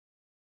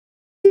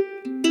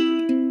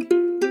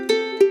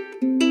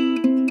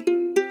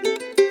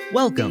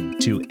Welcome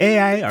to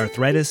AI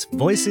Arthritis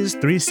Voices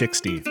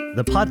 360,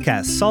 the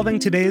podcast solving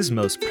today's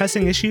most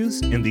pressing issues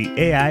in the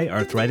AI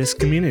arthritis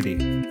community.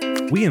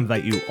 We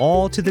invite you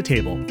all to the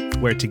table,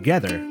 where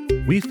together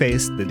we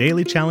face the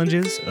daily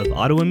challenges of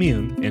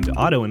autoimmune and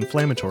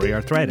autoinflammatory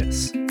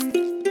arthritis.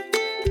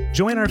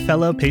 Join our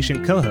fellow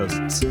patient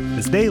co-hosts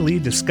as they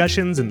lead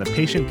discussions in the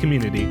patient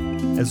community,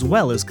 as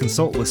well as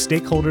consult with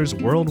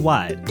stakeholders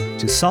worldwide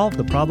to solve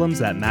the problems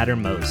that matter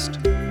most.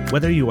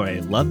 Whether you are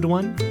a loved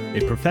one,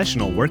 a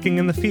professional working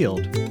in the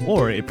field,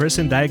 or a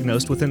person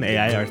diagnosed with an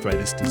AI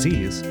arthritis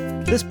disease,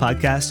 this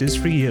podcast is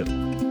for you.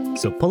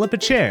 So pull up a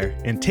chair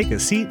and take a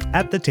seat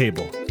at the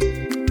table.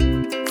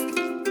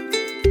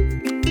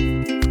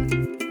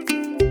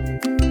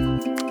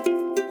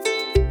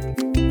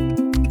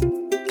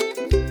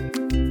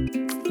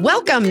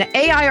 Welcome to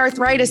AI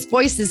Arthritis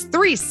Voices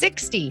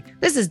 360.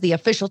 This is the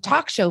official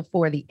talk show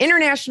for the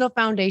International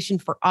Foundation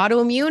for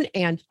Autoimmune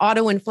and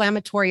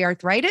Autoinflammatory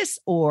Arthritis,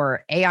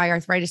 or AI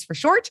Arthritis for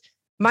short.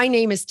 My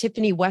name is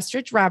Tiffany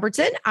Westridge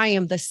Robertson. I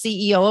am the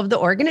CEO of the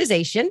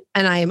organization,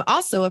 and I am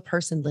also a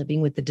person living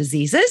with the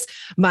diseases.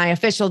 My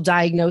official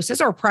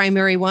diagnosis, or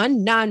primary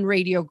one,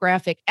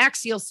 non-radiographic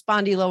axial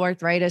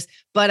spondyloarthritis,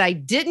 but I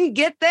didn't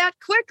get that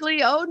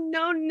quickly. Oh,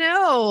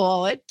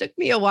 no. It took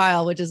me a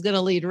while, which is going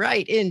to lead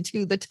right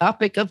into the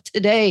topic of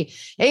today.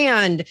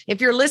 And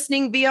if you're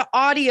listening via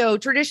audio,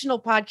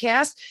 traditional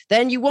podcast,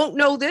 then you won't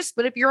know this,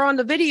 but if you're on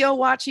the video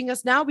watching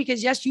us now,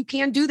 because yes, you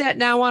can do that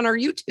now on our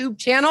YouTube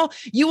channel,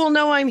 you will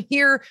know I'm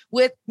here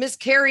with Miss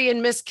Carrie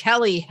and Miss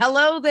Kelly.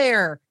 Hello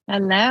there.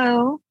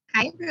 Hello.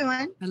 Hi,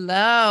 everyone.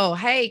 Hello.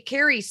 Hey,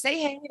 Carrie, say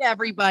hey to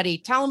everybody.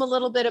 Tell them a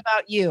little bit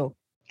about you.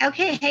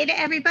 Okay. Hey to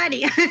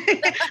everybody.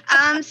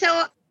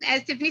 So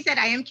as Tiffany said,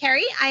 I am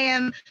Carrie. I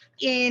am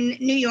in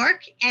New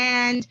York,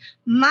 and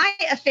my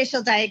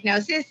official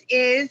diagnosis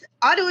is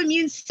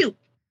autoimmune soup.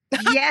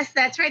 Yes,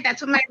 that's right.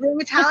 That's what my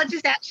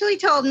rheumatologist actually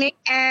told me.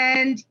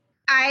 And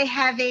I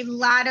have a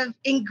lot of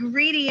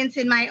ingredients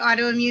in my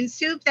autoimmune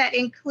soup that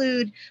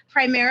include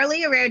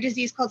primarily a rare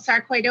disease called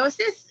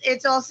sarcoidosis.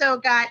 It's also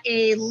got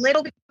a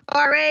little bit of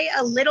RA,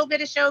 a little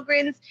bit of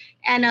Sjogren's,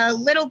 and a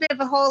little bit of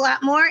a whole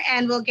lot more.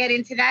 And we'll get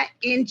into that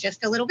in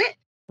just a little bit.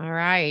 All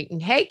right.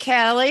 And hey,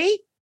 Kelly.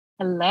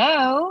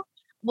 Hello.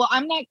 Well,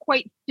 I'm not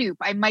quite soup.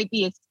 I might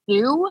be a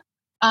stew.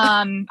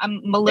 I'm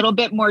a little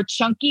bit more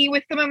chunky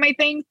with some of my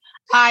things.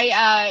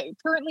 I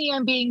currently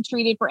am being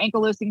treated for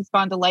ankylosing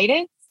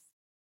spondylitis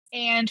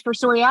and for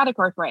psoriatic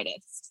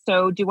arthritis.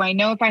 So do I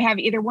know if I have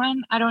either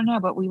one? I don't know,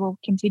 but we will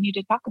continue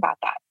to talk about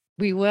that.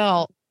 We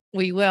will.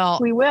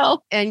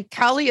 And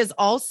Kelly is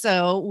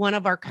also one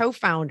of our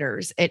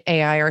co-founders at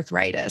AI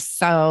Arthritis.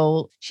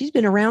 So she's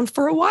been around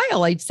for a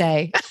while, I'd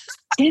say.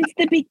 Since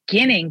the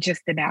beginning,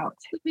 just about.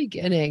 The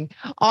beginning.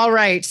 All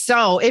right.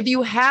 So if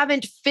you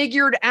haven't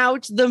figured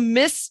out the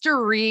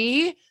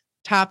mystery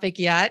topic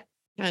yet,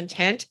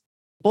 content,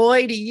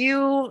 boy, do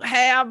you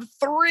have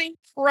three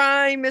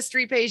prime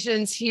mystery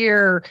patients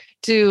here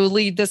to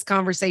lead this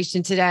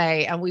conversation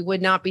today. And we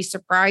would not be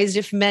surprised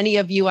if many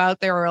of you out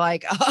there are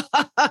like,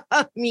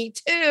 me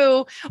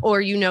too,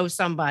 or you know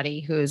somebody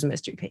who's a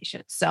mystery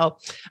patient. So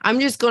I'm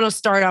just going to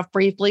start off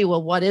briefly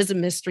with what is a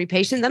mystery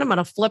patient. Then I'm going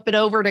to flip it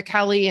over to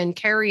Kelly and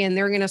Carrie, and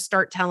they're going to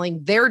start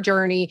telling their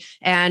journey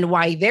and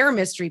why they're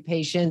mystery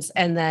patients.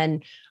 And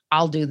then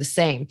I'll do the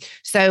same.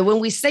 So when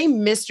we say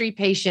mystery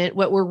patient,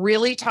 what we're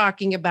really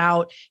talking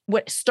about,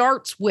 what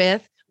starts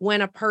with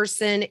when a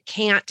person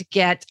can't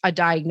get a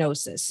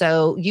diagnosis.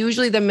 So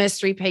usually the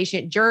mystery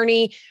patient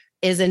journey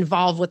is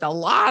involved with a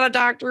lot of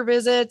doctor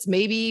visits,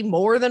 maybe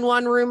more than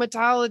one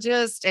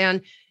rheumatologist,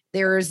 and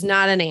there's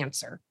not an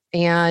answer.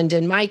 And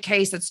in my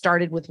case, it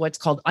started with what's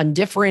called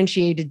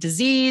undifferentiated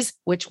disease,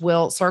 which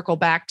we'll circle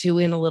back to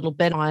in a little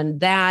bit on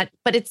that.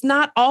 But it's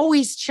not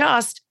always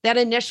just that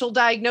initial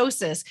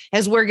diagnosis,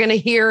 as we're going to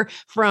hear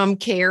from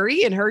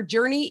Carrie and her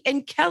journey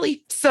and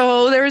Kelly.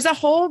 So there's a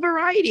whole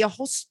variety, a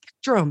whole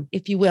spectrum,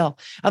 if you will,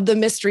 of the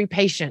mystery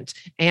patient.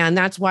 And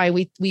that's why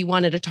we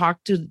wanted to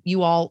talk to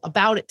you all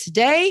about it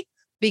today,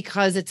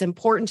 because it's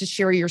important to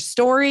share your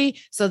story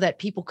so that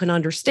people can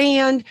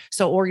understand,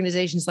 so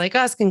organizations like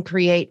us can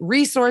create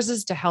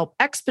resources to help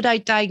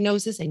expedite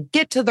diagnosis and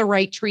get to the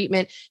right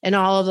treatment and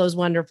all of those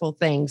wonderful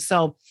things.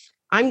 So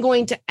I'm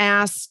going to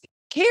ask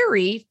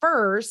Carrie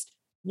first,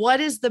 what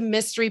is the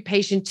mystery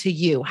patient to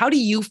you? How do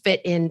you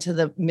fit into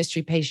the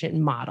mystery patient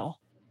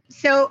model?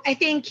 So I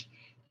think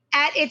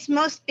at its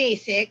most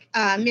basic,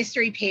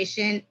 mystery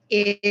patient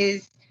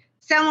is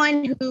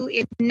someone who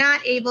is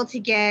not able to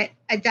get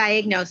a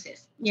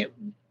diagnosis. You know,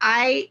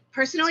 I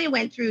personally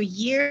went through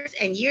years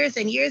and years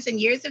and years and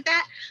years of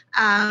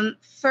that.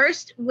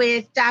 First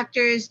with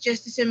doctors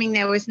just assuming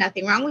there was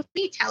nothing wrong with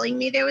me, telling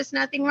me there was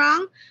nothing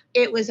wrong.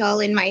 It was all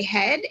in my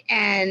head,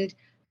 and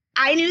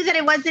I knew that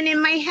it wasn't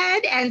in my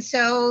head. And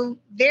so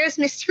there's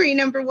mystery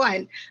number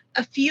one.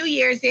 A few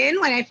years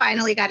in, when I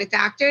finally got a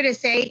doctor to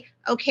say,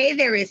 okay,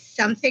 there is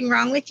something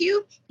wrong with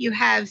you. You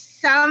have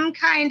some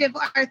kind of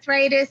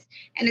arthritis,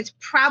 and it's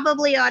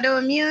probably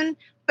autoimmune.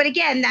 But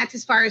again, that's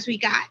as far as we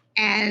got.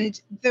 and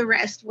the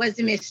rest was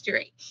a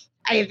mystery.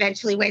 I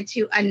eventually went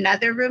to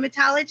another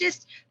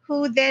rheumatologist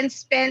who then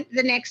spent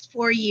the next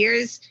 4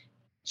 years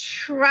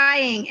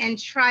trying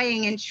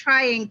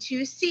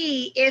to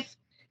see if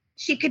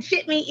she could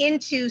fit me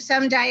into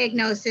some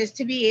diagnosis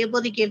to be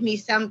able to give me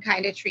some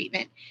kind of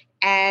treatment.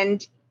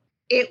 And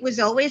it was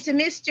always a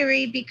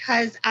mystery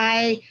because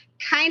I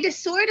kind of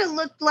sort of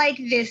looked like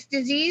this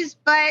disease,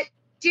 but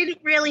didn't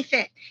really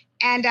fit.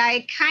 And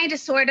I kind of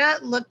sort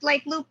of looked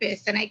like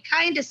lupus, and I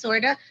kind of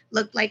sort of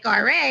looked like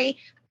RA,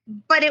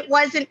 but it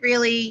wasn't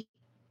really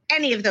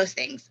any of those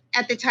things.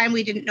 At the time,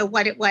 we didn't know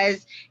what it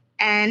was.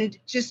 And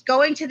just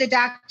going to the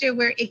doctor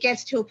where it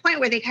gets to a point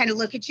where they kind of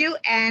look at you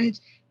and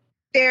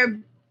they're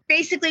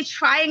basically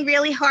trying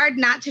really hard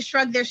not to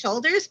shrug their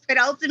shoulders, but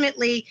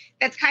ultimately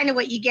that's kind of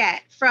what you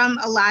get from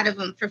a lot of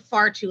them for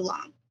far too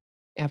long.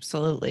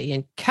 Absolutely.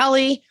 And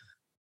Kelly,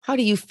 how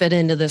do you fit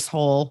into this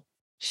whole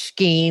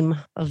scheme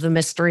of the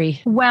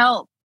mystery?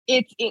 Well,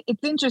 it's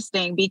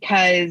interesting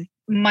because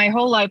my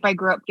whole life I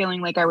grew up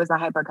feeling like I was a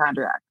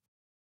hypochondriac.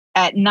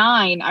 At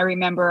 9, I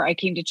remember I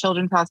came to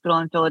Children's Hospital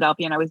in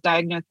Philadelphia and I was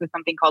diagnosed with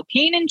something called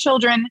pain in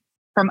children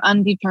from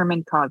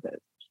undetermined causes.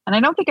 And I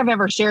don't think I've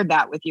ever shared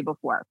that with you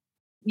before.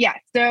 Yeah,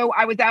 so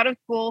I was out of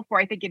school for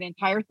I think an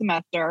entire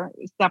semester,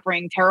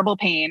 suffering terrible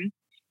pain.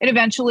 And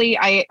eventually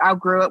I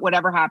outgrew it,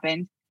 whatever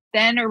happened.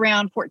 Then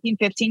around 14,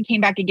 15,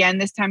 came back again.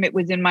 This time it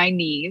was in my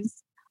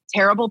knees,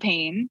 terrible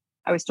pain.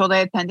 I was told I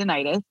had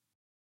tendinitis.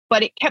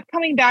 But it kept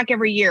coming back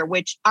every year,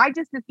 which I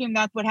just assumed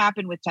that's what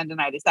happened with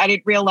tendinitis. I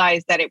didn't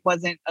realize that it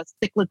wasn't a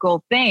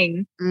cyclical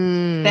thing.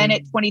 Then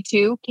at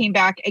 22, came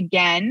back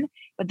again.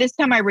 But this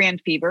time I ran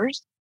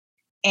fevers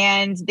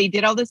and they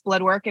did all this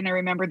blood work. And I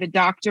remember the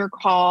doctor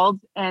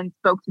called and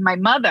spoke to my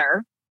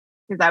mother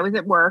because I was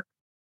at work.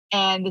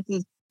 And this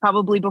is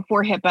probably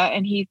before HIPAA.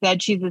 And he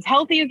said, she's as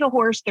healthy as a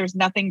horse. There's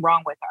nothing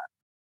wrong with her.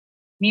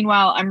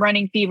 Meanwhile, I'm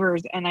running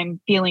fevers and I'm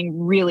feeling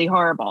really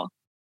horrible.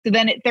 So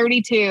then at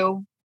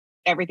 32,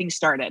 everything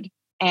started.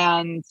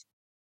 And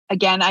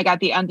again, I got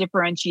the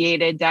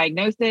undifferentiated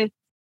diagnosis.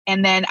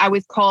 And then I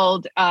was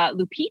called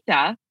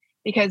Lupita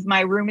because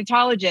my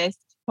rheumatologist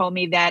told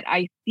me that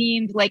I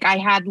seemed like I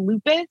had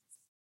lupus,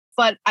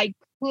 but I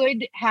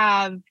could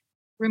have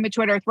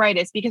rheumatoid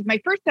arthritis because my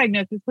first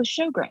diagnosis was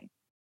Sjogren's,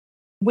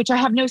 which I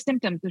have no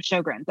symptoms of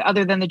Sjogren's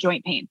other than the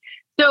joint pain.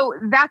 So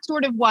that's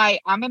sort of why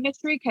I'm a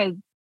mystery, because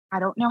I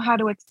don't know how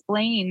to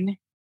explain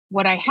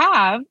what I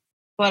have,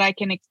 but I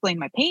can explain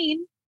my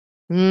pain.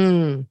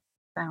 So.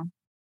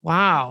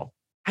 Wow.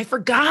 I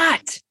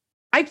forgot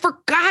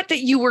that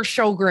you were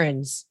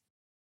Sjogren's.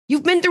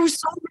 You've been through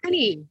so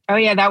many. Oh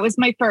yeah, that was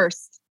my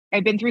first.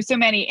 I've been through so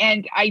many.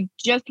 And I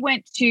just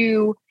went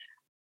to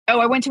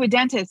a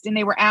dentist and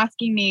they were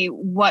asking me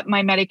what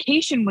my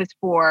medication was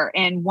for.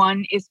 And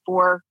one is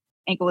for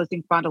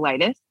ankylosing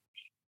spondylitis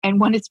and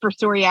one is for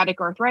psoriatic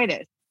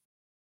arthritis.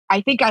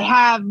 I think I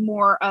have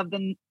more of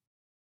the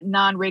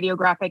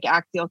non-radiographic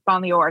axial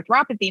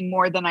spondyloarthropathy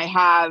more than I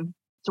have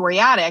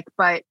psoriatic,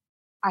 but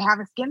I have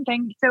a skin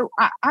thing. So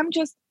I'm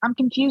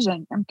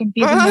confusing. I'm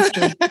confusing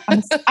mystery.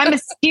 I'm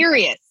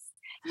mysterious,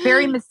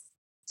 very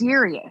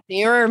mysterious.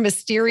 You're a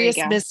mysterious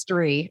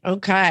mystery.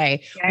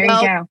 Okay. There you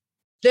go.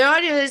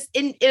 That is,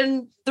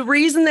 in the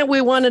reason that we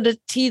wanted to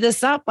tee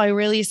this up by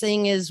really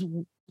saying is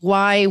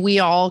why we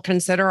all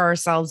consider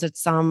ourselves at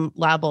some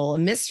level a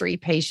mystery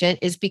patient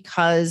is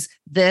because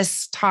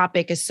this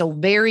topic is so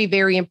very,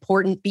 very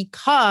important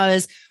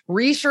because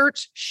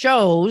research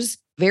shows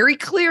very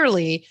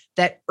clearly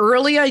that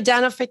early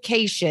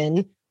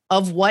identification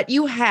of what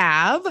you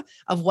have,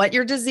 of what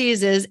your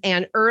disease is,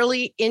 and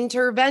early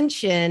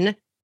intervention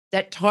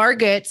that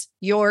targets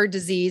your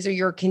disease or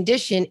your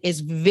condition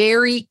is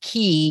very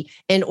key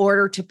in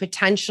order to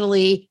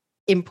potentially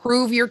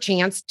improve your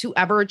chance to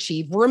ever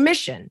achieve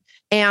remission.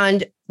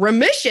 And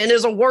remission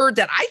is a word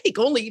that I think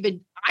only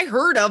even I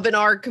heard of in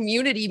our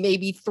community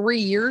maybe 3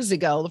 years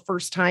ago, the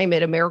first time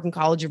at American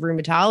College of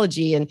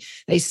Rheumatology. And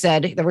they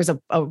said there was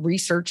a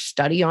research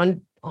study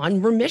on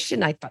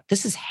remission. I thought,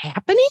 this is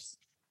happening?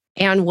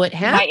 And what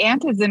happened? My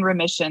aunt is in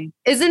remission.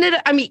 Isn't it?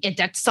 I mean,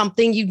 that's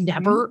something you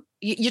never,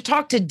 you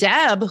talk to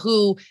Deb,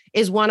 who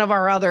is one of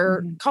our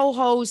other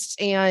co-hosts,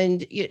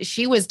 and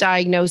she was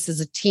diagnosed as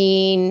a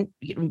teen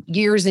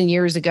years and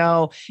years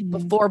ago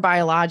before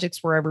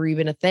biologics were ever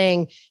even a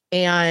thing.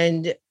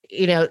 And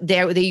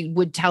they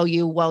would tell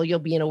you, well, you'll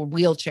be in a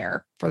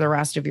wheelchair for the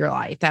rest of your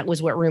life. That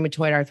was what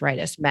rheumatoid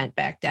arthritis meant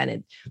back then.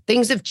 And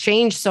things have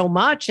changed so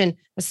much. And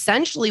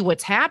essentially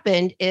what's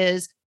happened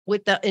is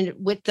with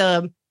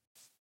the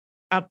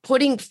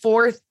putting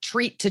forth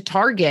treat to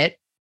target,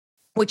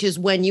 which is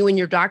when you and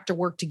your doctor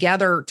work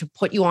together to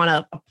put you on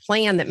a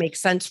plan that makes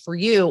sense for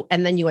you.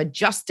 And then you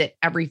adjust it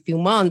every few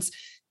months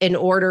in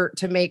order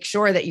to make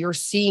sure that you're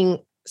seeing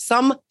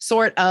some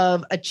sort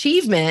of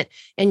achievement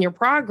in your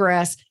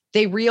progress.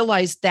 They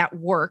realize that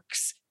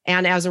works.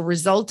 And as a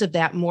result of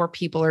that, more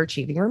people are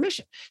achieving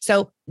remission.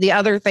 So the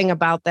other thing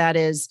about that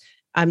is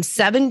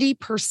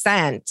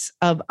 70%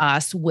 of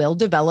us will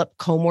develop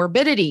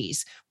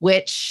comorbidities,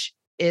 which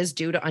is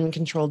due to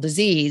uncontrolled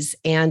disease.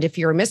 And if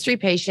you're a mystery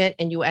patient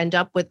and you end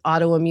up with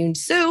autoimmune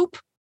soup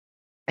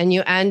and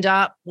you end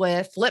up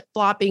with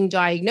flip-flopping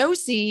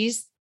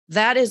diagnoses,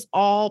 that is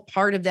all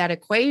part of that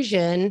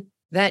equation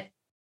that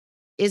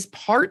is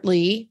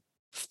partly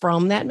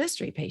from that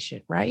mystery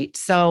patient, right?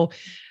 So,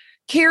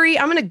 Carrie,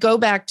 I'm going to go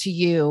back to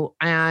you,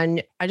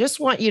 and I just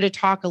want you to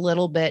talk a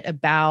little bit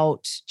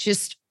about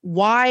just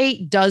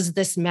why does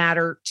this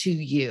matter to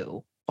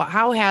you?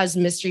 How has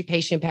mystery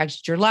patient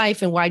impacted your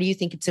life, and why do you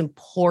think it's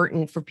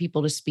important for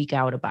people to speak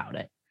out about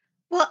it?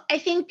 Well, I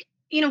think,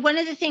 one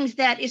of the things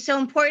that is so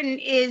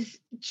important is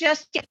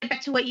just get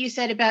back to what you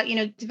said about,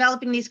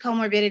 developing these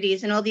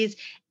comorbidities and all these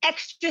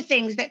extra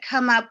things that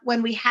come up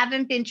when we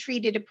haven't been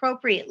treated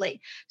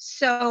appropriately.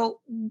 So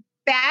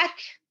back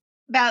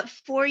about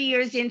 4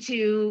 years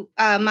into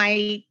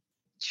my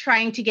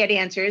trying to get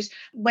answers,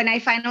 when I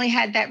finally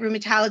had that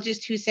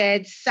rheumatologist who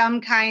said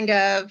some kind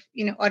of,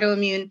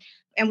 autoimmune,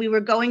 and we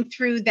were going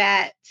through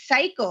that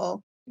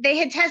cycle, they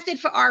had tested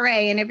for RA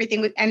and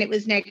everything, and it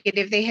was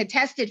negative. They had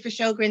tested for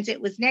Sjogren's,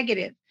 it was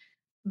negative.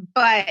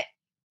 But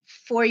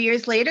 4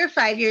 years later,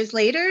 5 years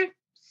later,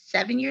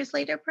 7 years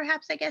later,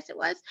 perhaps, I guess it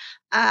was,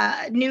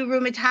 new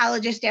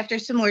rheumatologist, after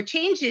some more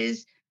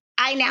changes,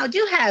 I now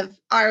do have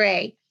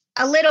RA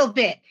a little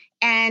bit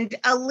and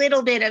a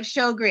little bit of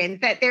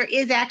Sjogren's, that there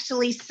is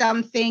actually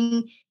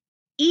something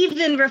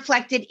even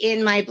reflected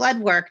in my blood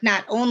work,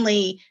 not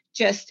only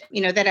just,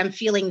 that I'm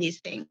feeling these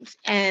things.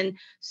 And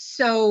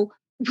so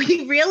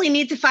we really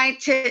need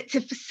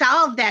to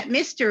solve that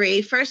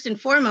mystery first and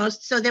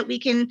foremost, so that we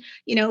can,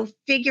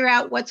 figure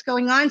out what's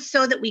going on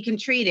so that we can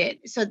treat it.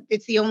 So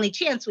it's the only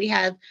chance we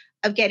have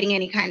of getting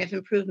any kind of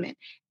improvement.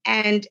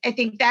 And I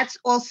think that's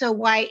also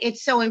why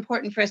it's so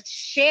important for us to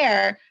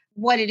share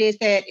what it is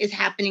that is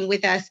happening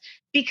with us,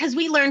 because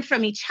we learn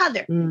from each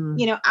other.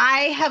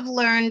 I have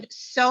learned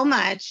so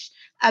much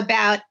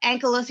about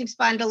ankylosing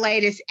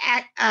spondylitis,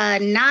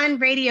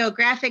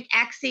 non-radiographic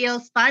axial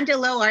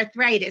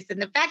spondyloarthritis.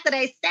 And the fact that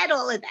I said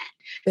all of that,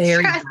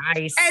 very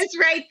nice, is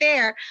right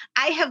there.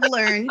 I have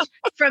learned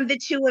from the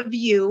two of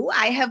you.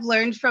 I have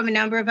learned from a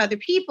number of other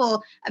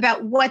people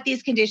about what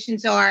these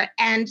conditions are.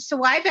 And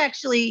so I've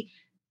actually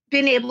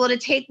been able to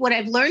take what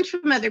I've learned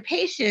from other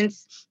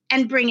patients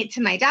and bring it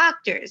to my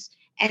doctors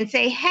and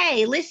say,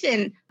 hey,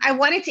 listen, I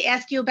wanted to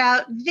ask you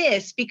about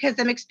this because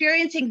I'm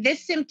experiencing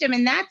this symptom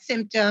and that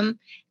symptom.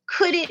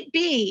 Could it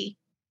be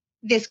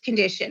this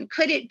condition?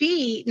 Could it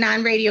be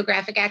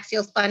non-radiographic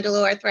axial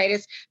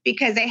spondyloarthritis?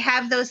 Because I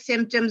have those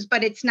symptoms,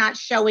 but it's not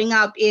showing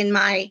up in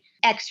my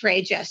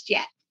X-ray just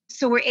yet.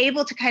 So we're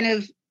able to kind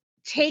of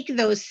take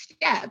those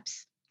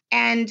steps.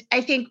 And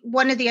I think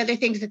one of the other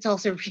things that's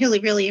also really,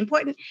 really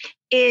important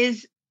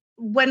is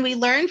when we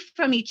learn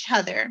from each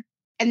other,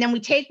 and then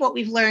we take what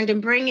we've learned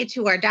and bring it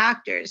to our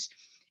doctors,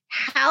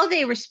 how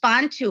they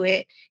respond to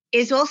it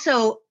is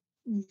also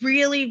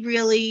really,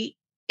 really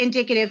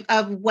indicative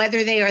of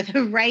whether they are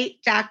the right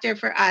doctor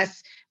for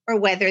us or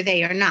whether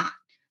they are not.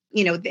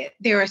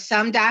 There are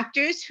some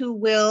doctors who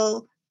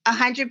will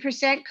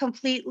 100%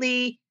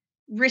 completely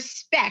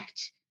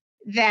respect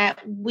that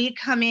we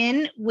come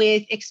in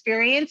with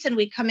experience and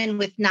we come in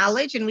with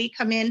knowledge and we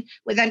come in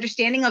with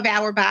understanding of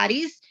our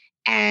bodies.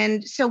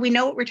 And so we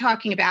know what we're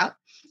talking about.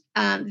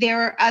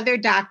 There are other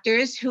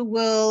doctors who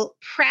will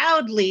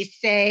proudly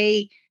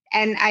say,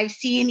 and I've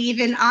seen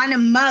even on a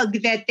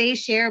mug that they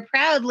share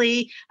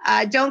proudly,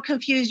 don't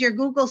confuse your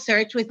Google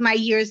search with my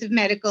years of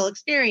medical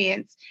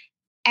experience.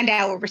 And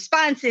our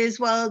response is,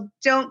 well,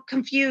 don't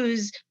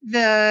confuse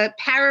the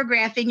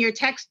paragraph in your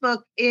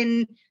textbook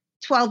in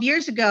 12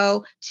 years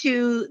ago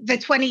to the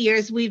 20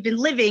 years we've been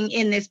living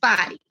in this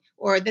body,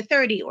 or the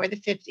 30 or the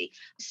 50.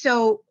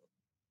 So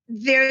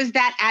there's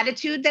that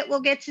attitude that we'll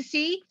get to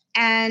see.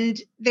 And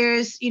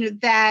there's,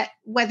 that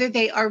whether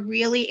they are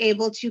really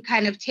able to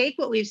kind of take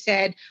what we've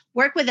said,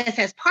 work with us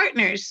as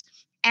partners,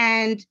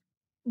 and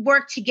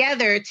work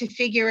together to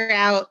figure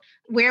out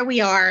where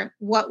we are,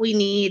 what we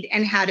need,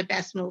 and how to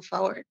best move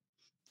forward.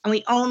 And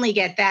we only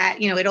get that,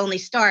 it only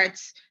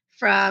starts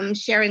from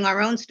sharing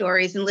our own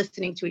stories and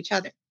listening to each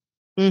other.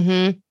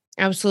 Mm-hmm.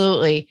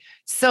 Absolutely.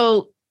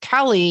 So,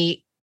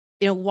 Kelly,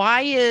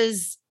 why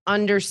is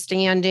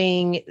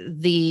understanding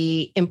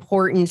the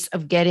importance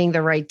of getting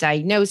the right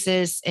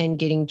diagnosis and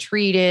getting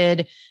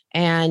treated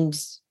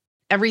and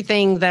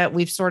everything that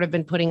we've sort of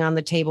been putting on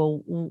the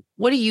table,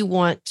 what do you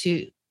want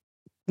to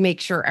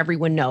make sure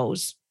everyone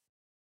knows?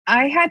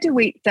 I had to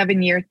wait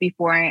 7 years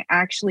before I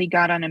actually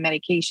got on a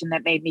medication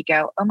that made me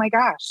go, oh my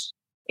gosh,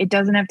 it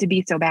doesn't have to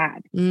be so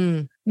bad.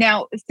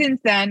 Now,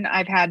 since then,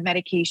 I've had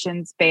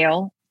medications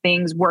fail.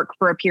 Things work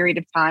for a period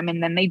of time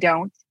and then they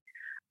don't.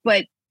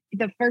 But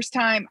the first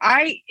time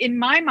in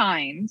my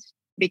mind,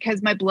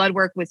 because my blood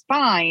work was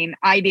fine,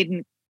 I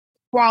didn't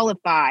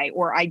qualify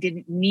or I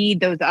didn't need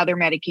those other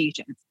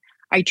medications.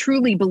 I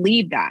truly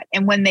believe that.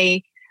 And when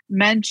they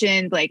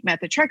mentioned like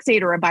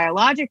methotrexate or a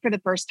biologic for the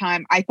first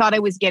time, I thought I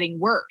was getting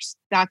worse.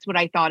 That's what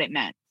I thought it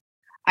meant.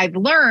 I've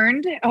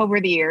learned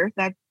over the years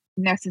that's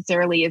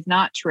necessarily is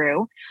not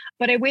true.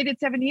 But I waited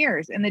 7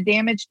 years and the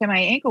damage to my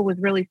ankle was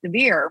really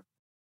severe.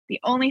 The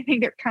only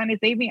thing that kind of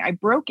saved me, I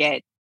broke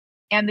it.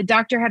 And the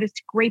doctor had to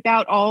scrape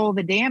out all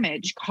the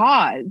damage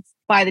caused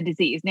by the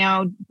disease.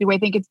 Now, do I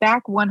think it's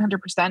back?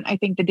 100%. I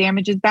think the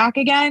damage is back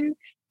again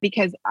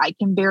because I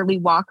can barely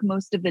walk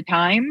most of the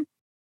time.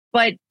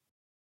 But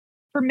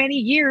for many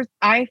years,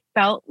 I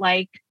felt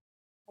like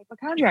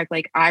hypochondriac,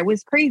 like I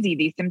was crazy.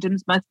 These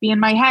symptoms must be in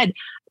my head.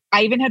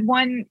 I even had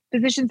one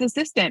physician's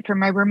assistant from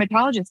my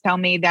rheumatologist tell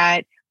me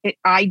that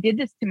I did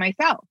this to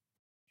myself.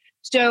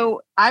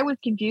 So I was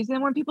confused.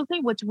 And when people say,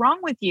 what's wrong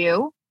with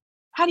you?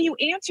 How do you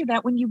answer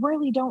that when you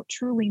really don't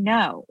truly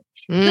know?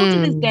 Still to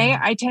this day,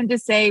 I tend to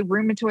say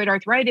rheumatoid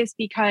arthritis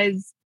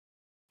because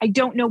I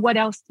don't know what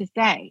else to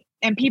say.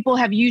 And people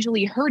have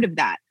usually heard of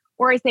that.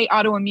 Or I say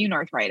autoimmune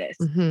arthritis.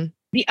 Mm-hmm.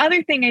 The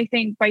other thing I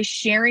think by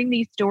sharing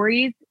these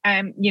stories,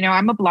 I'm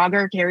a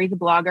blogger, Carrie's a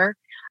blogger.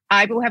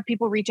 I will have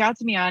people reach out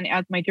to me on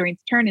as my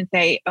joints turn and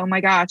say, oh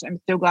my gosh, I'm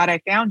so glad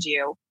I found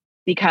you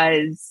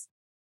because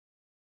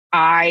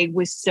I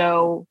was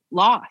so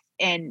lost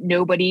and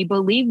nobody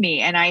believed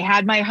me. And I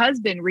had my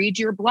husband read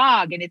your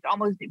blog and it's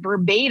almost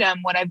verbatim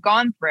what I've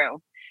gone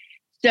through.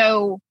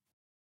 So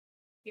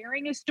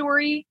sharing a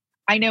story,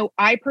 I know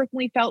I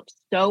personally felt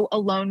so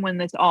alone when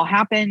this all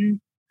happened,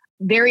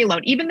 very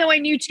alone. Even though I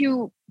knew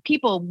 2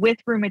 people with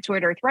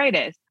rheumatoid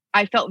arthritis,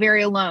 I felt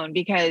very alone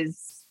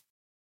because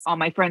all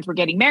my friends were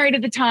getting married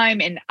at the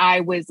time. And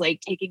I was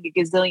like taking a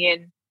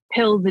gazillion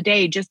pills a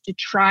day just to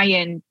try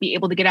and be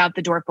able to get out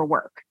the door for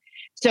work.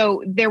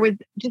 So there was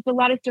just a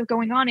lot of stuff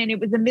going on and it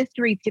was a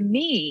mystery to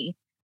me.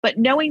 But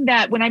knowing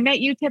that when I met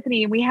you,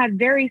 Tiffany, and we had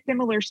very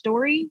similar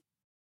stories,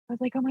 I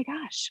was like, oh my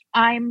gosh,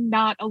 I'm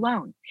not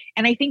alone.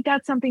 And I think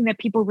that's something that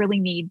people really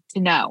need to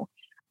know.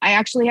 I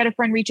actually had a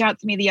friend reach out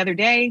to me the other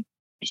day.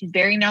 She's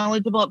very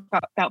knowledgeable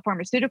about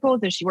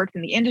pharmaceuticals as she works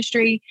in the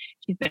industry.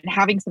 She's been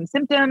having some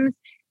symptoms.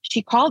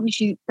 She called me,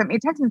 she sent me a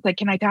text and said,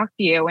 can I talk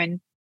to you?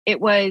 And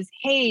it was,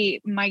 hey,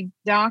 my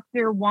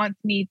doctor wants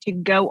me to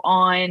go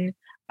on,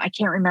 I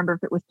can't remember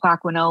if it was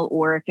Plaquenil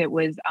or if it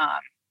was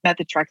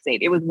methotrexate.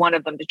 It was one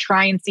of them to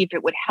try and see if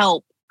it would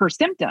help her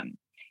symptoms.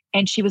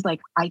 And she was like,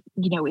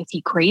 is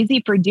he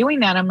crazy for doing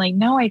that? I'm like,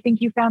 no, I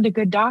think you found a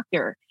good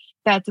doctor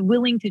that's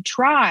willing to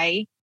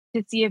try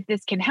to see if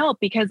this can help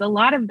because a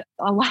lot of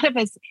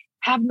us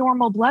have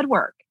normal blood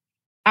work.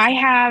 I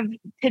have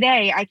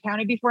today, I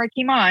counted before I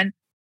came on,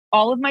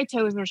 all of my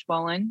toes are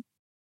swollen.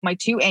 My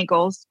 2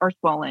 ankles are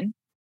swollen.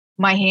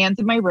 My hands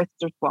and my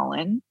wrists are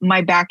swollen.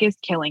 My back is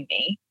killing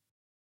me.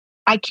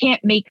 I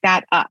can't make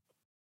that up.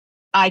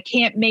 I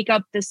can't make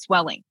up the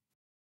swelling.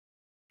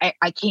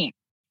 I can't.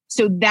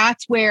 So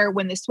that's where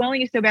when the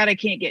swelling is so bad, I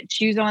can't get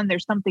shoes on,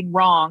 there's something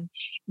wrong.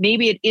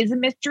 Maybe it is a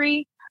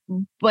mystery,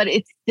 but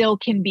it still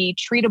can be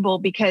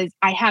treatable because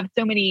I have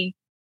so many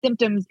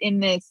symptoms in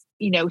this,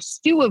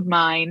 stew of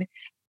mine,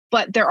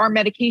 but there are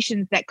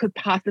medications that could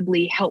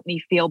possibly help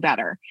me feel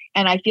better.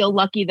 And I feel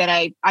lucky that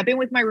I've been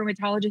with my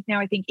rheumatologist now,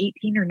 I think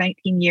 18 or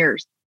 19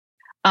 years,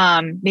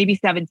 maybe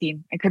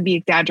 17. I could be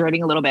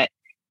exaggerating a little bit.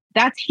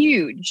 That's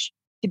huge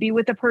to be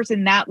with a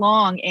person that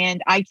long.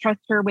 And I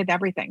trust her with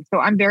everything. So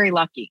I'm very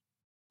lucky.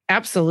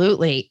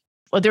 Absolutely.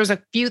 Well, there's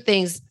a few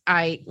things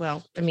I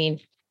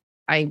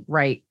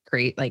write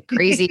great, like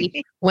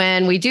crazy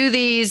when we do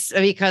these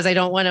because I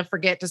don't want to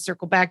forget to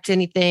circle back to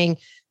anything.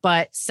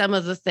 But some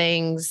of the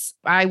things,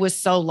 I was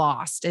so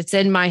lost. It's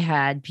in my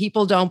head.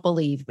 People don't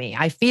believe me.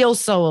 I feel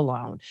so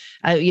alone.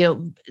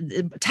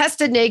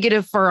 Tested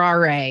negative for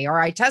RA, or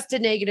I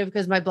tested negative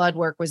because my blood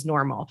work was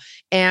normal.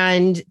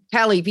 And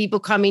Kelly, people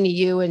coming to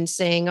you and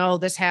saying, oh,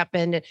 this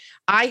happened.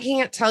 I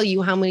can't tell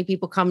you how many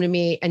people come to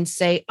me and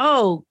say,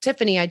 oh,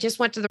 Tiffany, I just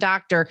went to the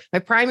doctor. My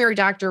primary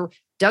doctor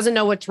doesn't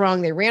know what's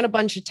wrong. They ran a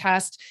bunch of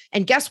tests.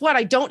 And guess what?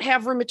 I don't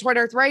have rheumatoid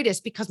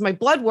arthritis because my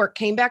blood work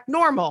came back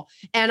normal.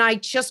 And I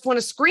just want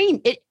to scream.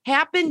 It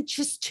happened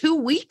just 2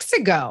 weeks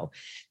ago.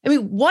 I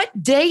mean,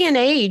 what day and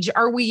age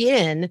are we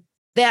in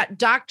that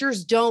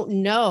doctors don't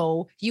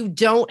know you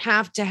don't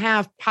have to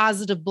have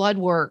positive blood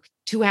work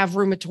to have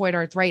rheumatoid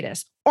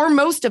arthritis or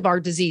most of our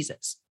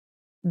diseases?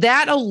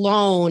 That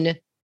alone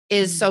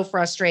is so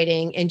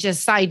frustrating. And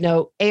just side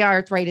note, AI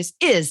arthritis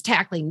is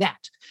tackling that.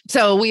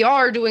 So we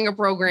are doing a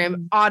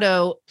program,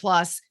 auto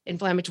plus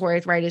inflammatory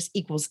arthritis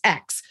equals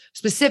X,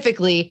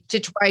 specifically to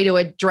try to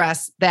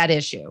address that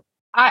issue.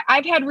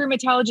 I've had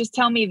rheumatologists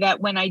tell me that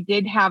when I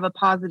did have a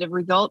positive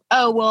result,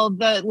 oh, well,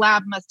 the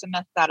lab must have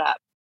messed that up.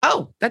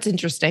 Oh, that's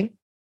interesting.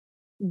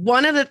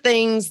 One of the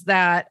things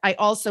that I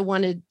also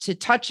wanted to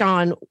touch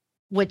on,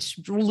 which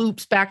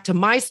loops back to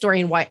my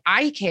story and why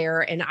I care,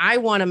 and I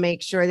want to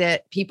make sure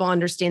that people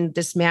understand that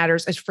this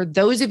matters, is for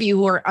those of you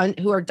who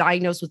are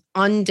diagnosed with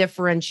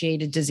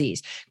undifferentiated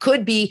disease.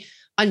 Could be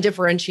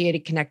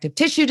undifferentiated connective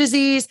tissue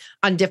disease,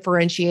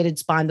 undifferentiated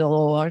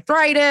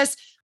spondyloarthritis,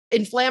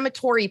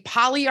 inflammatory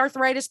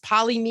polyarthritis,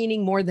 poly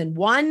meaning more than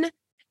one.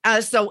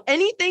 So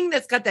anything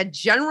that's got that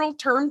general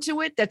term to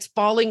it that's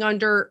falling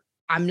under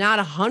I'm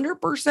not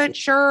 100%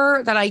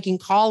 sure that I can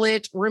call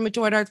it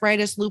rheumatoid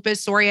arthritis,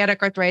 lupus,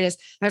 psoriatic arthritis.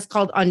 That's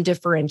called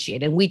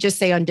undifferentiated. We just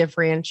say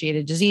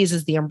undifferentiated disease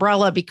is the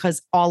umbrella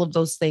because all of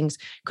those things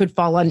could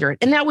fall under it.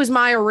 And that was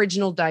my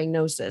original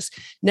diagnosis.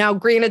 Now,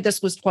 granted,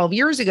 this was 12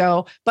 years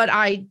ago, but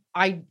I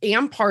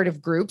am part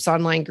of groups,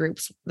 online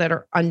groups that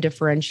are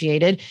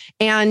undifferentiated.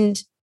 And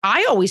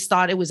I always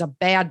thought it was a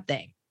bad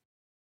thing.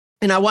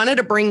 And I wanted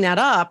to bring that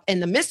up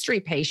in the mystery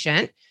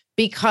patient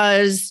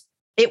because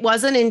it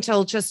wasn't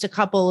until just a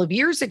couple of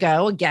years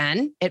ago,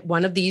 again, at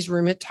one of these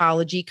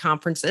rheumatology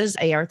conferences,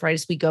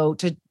 arthritis, we go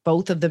to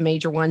both of the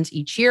major ones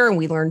each year and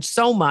we learn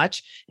so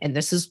much. And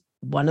this is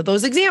one of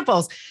those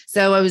examples.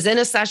 So I was in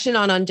a session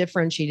on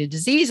undifferentiated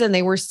disease and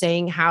they were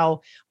saying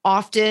how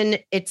often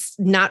it's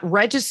not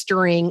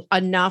registering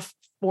enough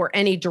for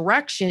any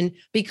direction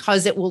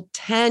because it will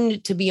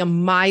tend to be a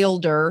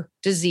milder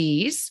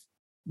disease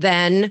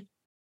than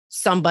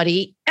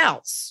somebody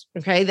else,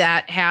 okay,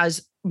 that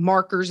has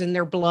markers in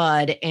their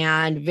blood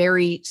and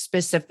very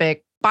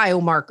specific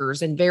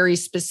biomarkers and very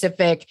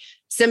specific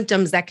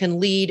symptoms that can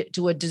lead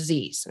to a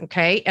disease.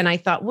 Okay. And I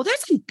thought, well,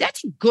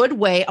 that's a good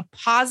way, a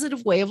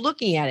positive way of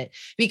looking at it,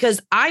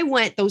 because I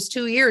went those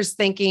 2 years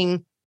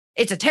thinking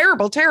it's a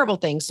terrible, terrible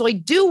thing. So I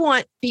do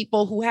want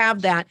people who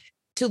have that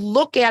to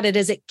look at it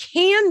as it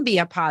can be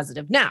a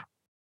positive. Now,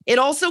 it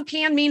also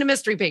can mean a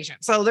mystery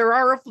patient. So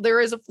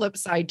there is a flip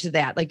side to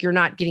that. Like you're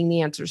not getting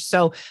the answers.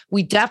 So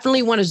we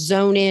definitely want to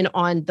zone in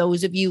on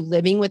those of you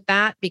living with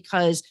that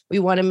because we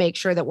want to make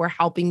sure that we're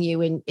helping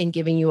you in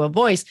giving you a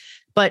voice.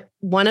 But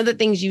one of the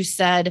things you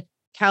said,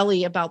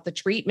 Kelly, about the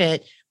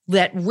treatment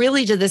that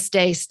really to this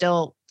day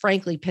still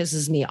frankly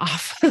pisses me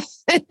off.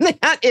 And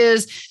that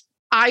is,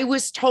 I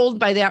was told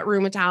by that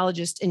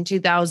rheumatologist in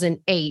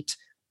 2008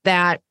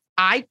 that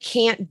I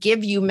can't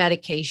give you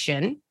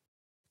medication.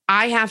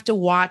 I have to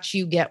watch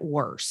you get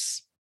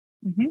worse.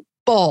 Mm-hmm.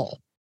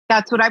 Bull.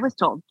 That's what I was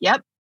told.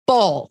 Yep.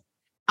 Bull.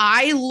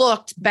 I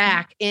looked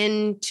back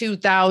in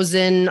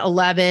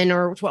 2011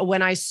 or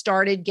when I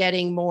started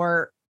getting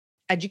more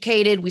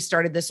educated, we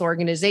started this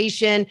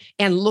organization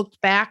and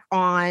looked back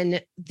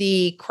on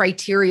the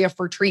criteria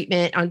for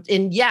treatment.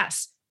 And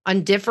yes,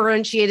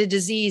 undifferentiated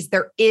disease,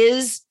 there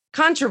is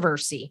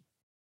controversy.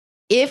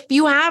 If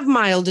you have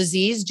mild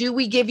disease, do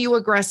we give you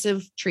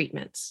aggressive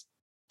treatments?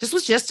 This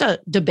was just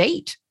a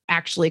debate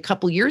actually a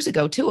couple years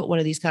ago too at one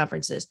of these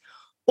conferences.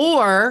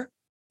 Or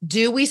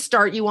do we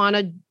start you on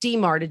a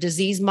DMARD, a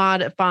disease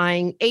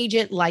modifying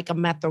agent like a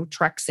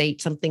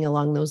methotrexate, something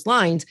along those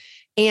lines?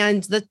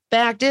 And the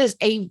fact is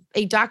a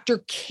doctor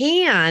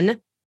can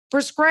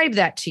prescribe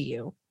that to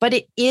you, but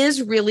it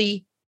is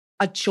really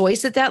a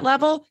choice at that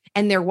level.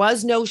 And there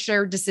was no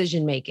shared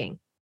decision making.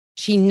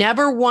 She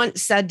never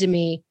once said to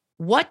me,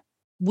 what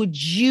would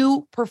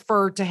you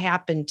prefer to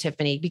happen,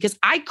 Tiffany? Because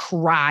I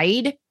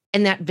cried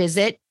in that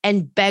visit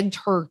and begged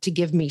her to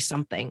give me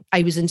something.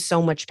 I was in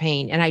so much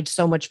pain and I had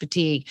so much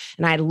fatigue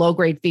and I had a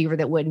low-grade fever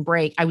that wouldn't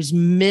break. I was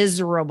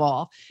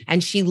miserable.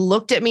 And she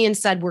looked at me and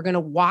said, we're going to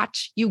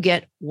watch you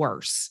get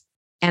worse.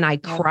 And I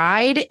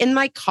cried in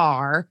my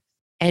car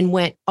and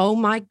went, oh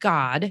my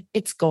God,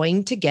 it's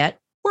going to get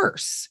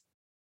worse.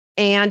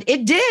 And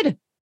it did.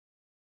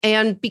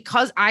 And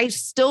because I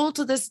still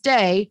to this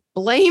day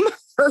blame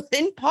her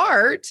in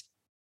part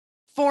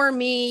for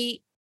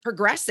me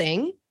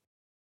progressing,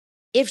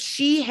 if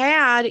she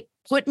had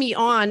put me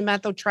on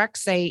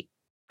methotrexate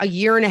a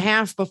year and a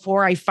half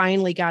before I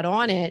finally got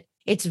on it,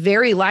 it's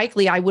very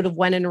likely I would have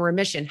went into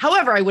remission.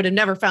 However, I would have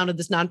never founded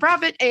this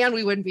nonprofit and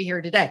we wouldn't be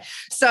here today.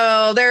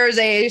 So there's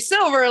a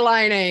silver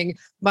lining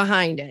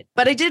behind it.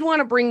 But I did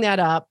want to bring that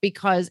up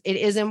because it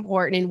is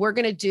important. And we're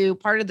going to do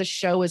part of the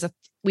show is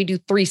we do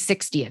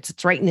 360.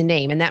 It's right in the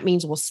name. And that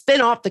means we'll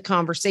spin off the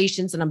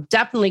conversations. And I'm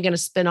definitely going to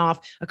spin off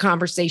a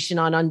conversation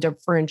on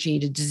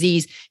undifferentiated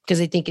disease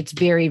because I think it's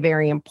very,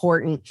 very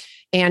important.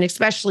 And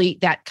especially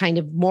that kind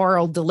of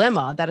moral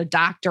dilemma that a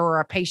doctor or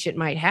a patient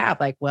might have.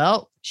 Like,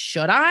 well,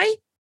 should I?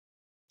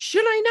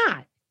 Should I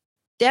not?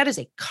 That is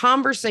a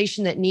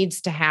conversation that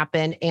needs to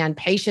happen. And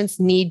patients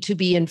need to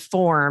be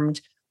informed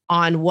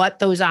on what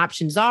those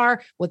options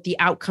are, what the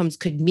outcomes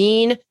could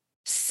mean,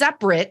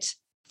 separate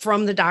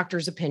from the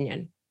doctor's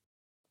opinion.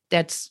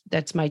 That's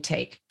my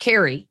take.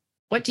 Carrie,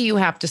 what do you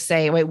have to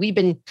say? Wait, we've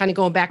been kind of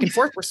going back and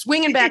forth. We're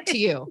swinging back to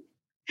you.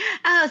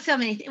 Oh, so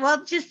many things.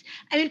 Well,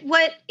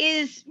 what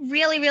is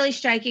really, really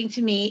striking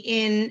to me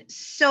in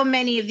so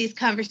many of these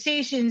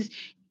conversations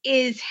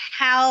is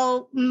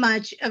how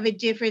much of a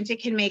difference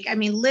it can make. I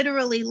mean,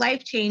 literally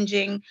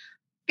life-changing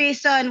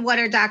based on what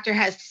our doctor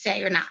has to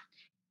say or not.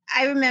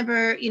 I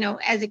remember,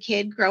 as a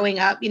kid growing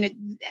up,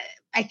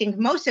 I think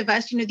most of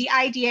us, the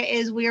idea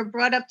is we are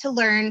brought up to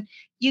learn.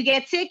 You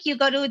get sick, you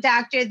go to a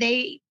doctor,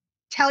 they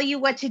tell you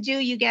what to do,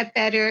 you get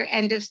better,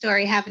 end of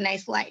story, have a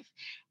nice life.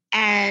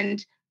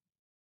 And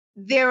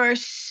there are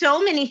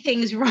so many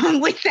things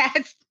wrong with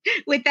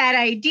that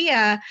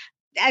idea.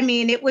 I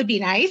mean, it would be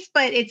nice,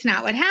 but it's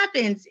not what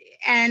happens.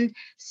 And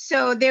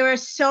so there are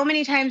so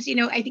many times,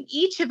 I think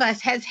each of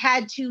us has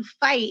had to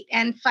fight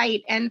and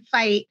fight and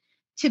fight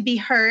to be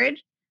heard,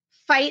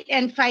 fight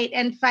and fight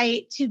and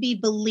fight to be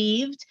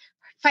believed,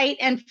 fight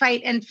and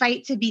fight and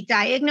fight to be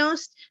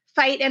diagnosed,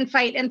 fight and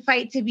fight and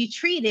fight to be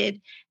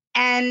treated.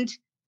 And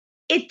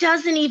it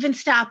doesn't even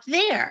stop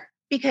there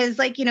because,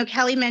 like,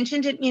 Kelly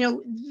mentioned it,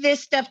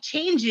 this stuff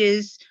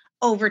changes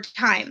over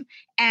time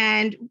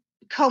and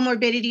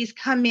comorbidities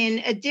come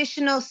in,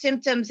 additional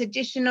symptoms,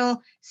 additional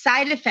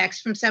side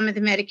effects from some of the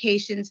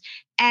medications.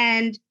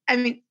 And I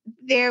mean,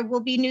 there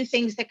will be new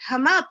things that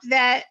come up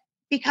that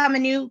become a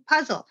new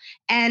puzzle.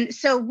 And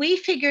so we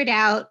figured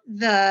out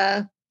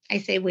figured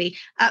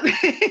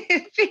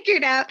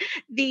out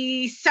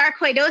the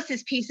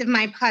sarcoidosis piece of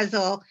my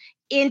puzzle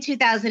in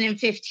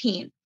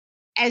 2015.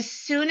 As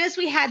soon as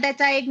we had that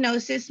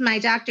diagnosis, my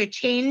doctor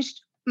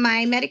changed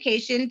my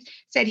medication,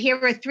 said, here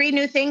are 3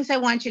 new things I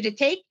want you to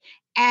take.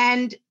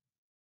 And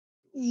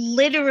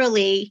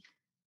literally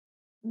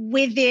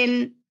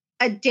within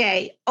a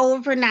day,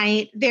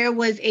 overnight, there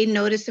was a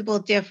noticeable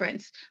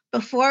difference.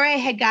 Before I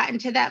had gotten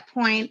to that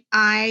point,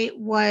 I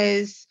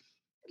was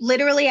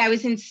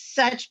in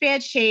such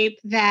bad shape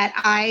that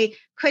I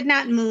could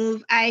not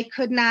move. I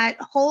could not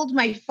hold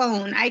my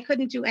phone. I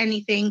couldn't do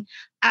anything.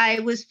 I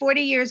was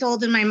 40 years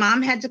old and my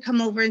mom had to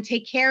come over and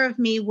take care of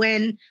me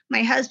when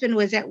my husband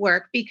was at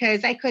work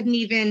because I couldn't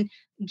even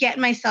get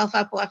myself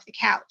up off the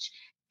couch.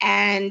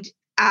 And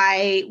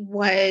I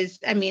was,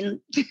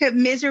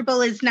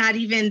 miserable is not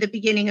even the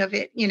beginning of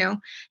it.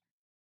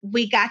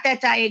 We got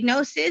that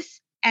diagnosis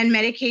and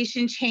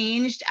medication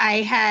changed.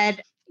 I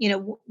had,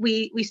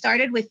 we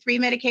started with 3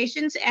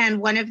 medications and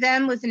one of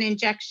them was an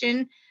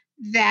injection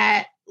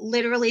that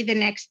literally the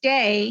next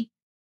day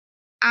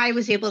I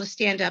was able to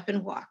stand up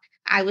and walk.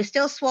 I was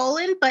still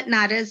swollen, but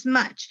not as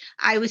much.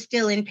 I was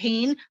still in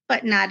pain,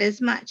 but not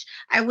as much.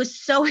 I was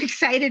so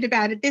excited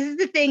about it. This is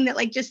the thing that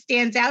just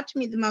stands out to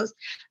me the most.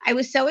 I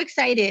was so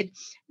excited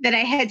that I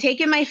had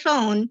taken my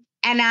phone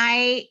and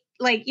I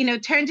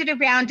turned it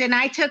around and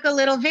I took a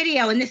little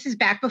video. And this is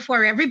back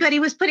before everybody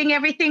was putting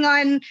everything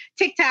on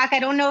TikTok. I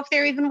don't know if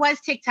there even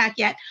was TikTok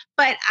yet,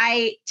 but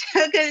I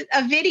took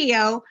a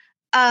video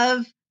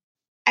of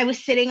I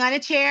was sitting on a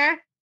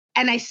chair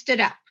and I stood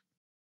up.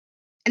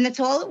 And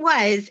that's all it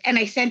was. And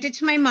I sent it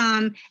to my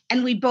mom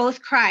and we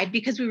both cried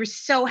because we were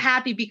so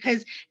happy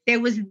because there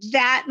was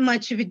that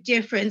much of a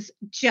difference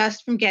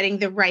just from getting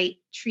the right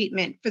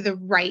treatment for the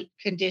right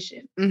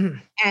condition. Mm-hmm.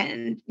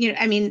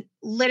 And,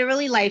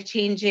 literally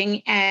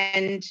life-changing.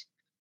 And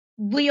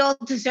we all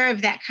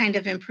deserve that kind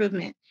of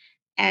improvement.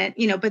 And,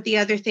 but the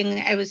other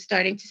thing I was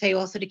starting to say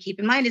also to keep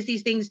in mind is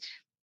these things,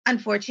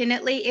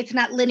 unfortunately, it's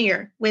not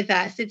linear with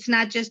us. It's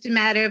not just a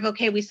matter of,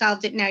 okay, we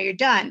solved it, now you're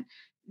done.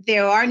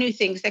 There are new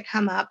things that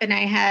come up. And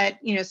I had,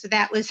 so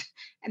that was,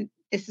 and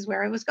this is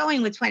where I was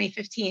going with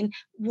 2015,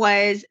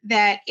 was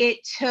that it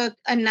took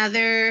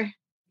another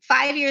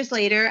 5 years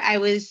later. I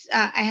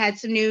had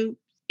some new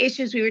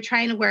issues we were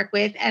trying to work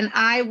with. And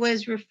I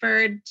was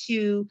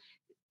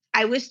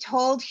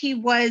told he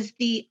was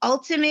the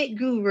ultimate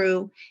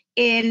guru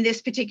in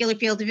this particular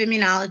field of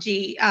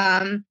immunology.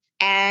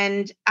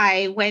 And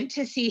I went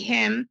to see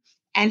him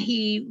and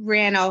he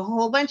ran a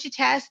whole bunch of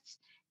tests.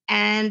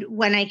 And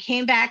when I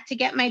came back to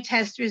get my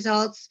test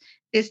results,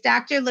 this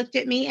doctor looked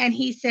at me and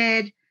he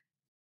said,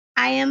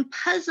 I am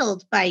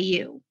puzzled by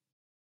you.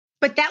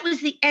 But that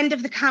was the end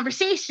of the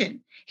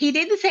conversation. He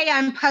didn't say,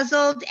 I'm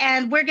puzzled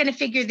and we're going to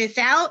figure this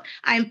out.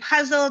 I'm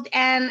puzzled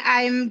and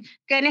I'm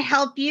going to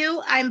help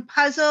you. I'm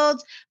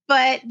puzzled,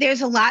 but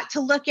there's a lot to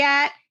look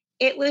at.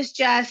 It was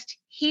just,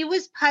 he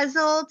was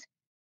puzzled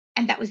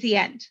and that was the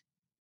end.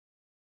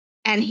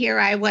 And here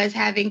I was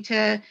having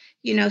to,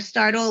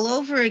 start all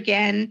over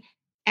again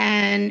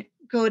and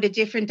go to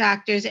different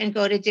doctors and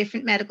go to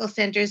different medical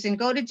centers and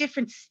go to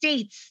different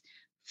states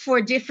for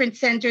different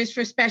centers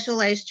for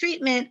specialized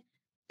treatment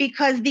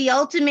because the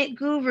ultimate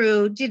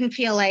guru didn't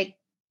feel like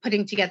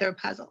putting together a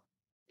puzzle.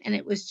 And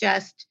it was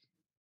just,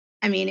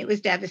 it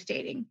was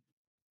devastating.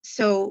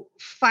 So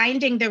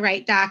finding the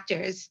right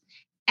doctors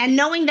and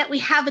knowing that we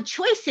have a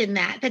choice in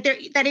that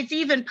it's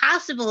even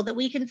possible that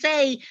we can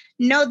say,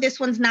 no, this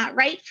one's not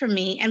right for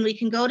me, and we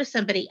can go to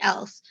somebody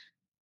else.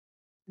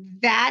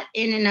 That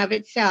in and of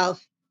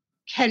itself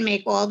can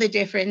make all the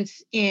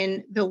difference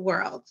in the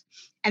world.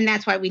 And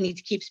that's why we need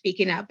to keep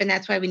speaking up. And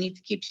that's why we need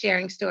to keep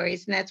sharing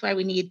stories. And that's why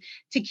we need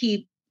to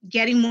keep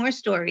getting more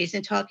stories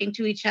and talking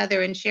to each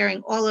other and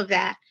sharing all of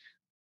that,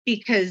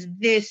 because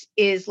this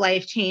is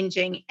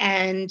life-changing.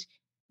 And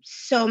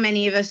so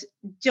many of us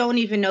don't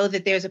even know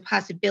that there's a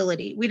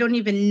possibility. We don't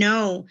even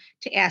know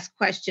to ask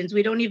questions.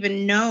 We don't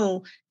even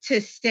know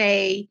to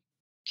say,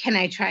 can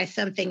I try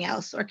something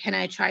else? Or can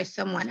I try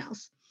someone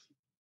else?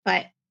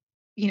 But,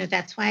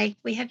 that's why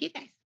we have you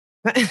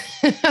guys.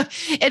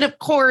 And of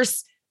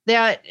course,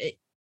 that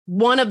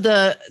one of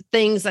the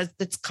things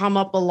that's come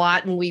up a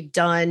lot and we've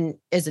done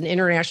as an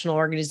international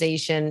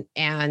organization,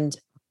 and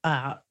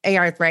AI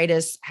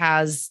Arthritis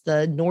has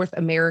the North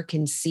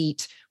American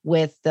seat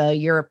with the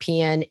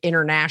European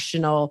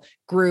international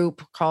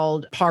group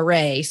called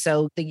PARE.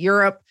 So the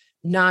Europe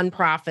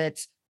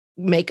nonprofits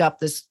make up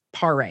this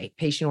PARE,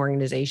 patient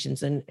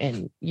organizations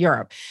in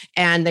Europe.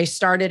 And they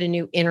started a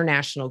new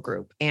international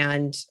group.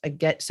 And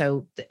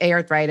so the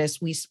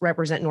arthritis, we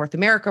represent North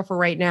America for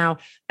right now.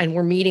 And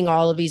we're meeting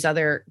all of these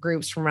other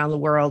groups from around the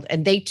world.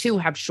 And they too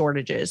have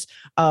shortages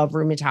of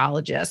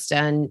rheumatologists,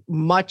 and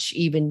much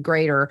even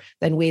greater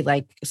than we,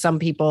 like some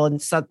people in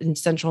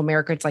Central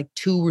America, it's like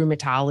 2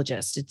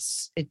 rheumatologists.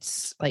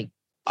 It's like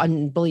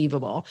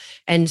unbelievable.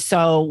 And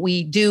so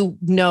we do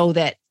know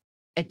that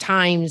at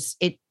times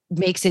it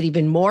makes it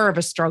even more of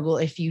a struggle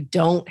if you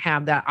don't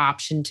have that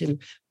option to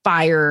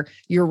fire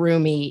your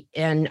roomie.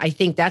 And I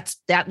think that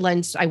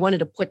lens, I wanted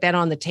to put that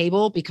on the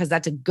table because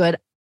that's a good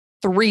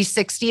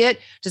 360 it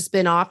to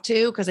spin off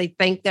to, because I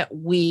think that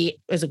we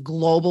as a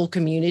global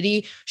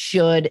community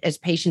should, as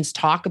patients,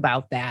 talk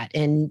about that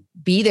and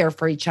be there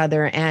for each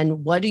other.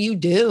 And what do you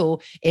do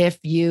if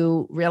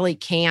you really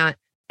can't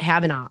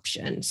have an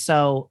option?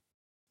 So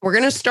we're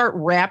going to start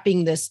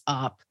wrapping this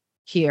up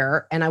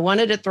here. And I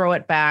wanted to throw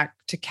it back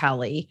to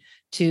Kelly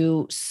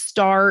to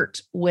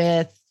start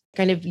with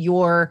kind of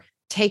your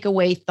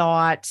takeaway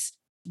thoughts,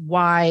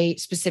 why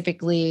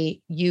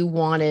specifically you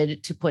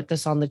wanted to put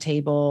this on the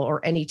table,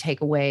 or any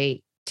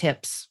takeaway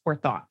tips or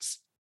thoughts.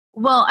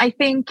 Well, I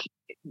think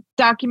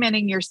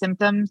documenting your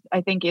symptoms,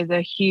 I think, is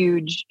a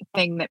huge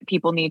thing that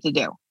people need to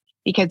do.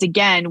 Because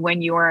again,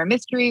 when you are a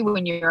mystery,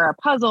 when you're a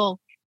puzzle,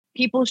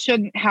 people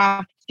shouldn't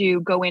have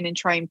to go in and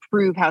try and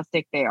prove how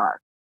sick they are.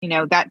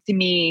 That to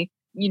me,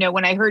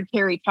 when I heard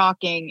Carrie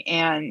talking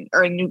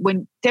or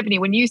when Tiffany,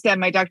 when you said,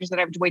 my doctor said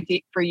I have to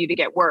wait for you to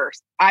get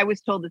worse, I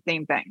was told the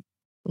same thing.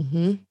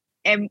 Mm-hmm.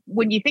 And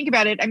when you think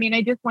about it, I mean,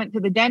 I just went to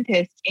the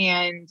dentist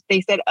and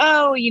they said,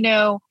 oh,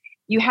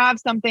 you have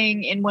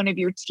something in one of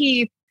your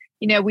teeth,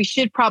 we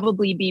should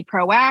probably be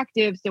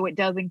proactive so it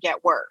doesn't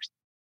get worse.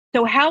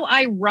 So how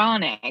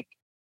ironic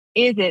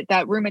is it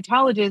that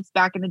rheumatologists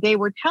back in the day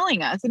were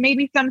telling us, and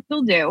maybe some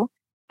still do,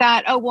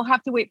 that, oh, we'll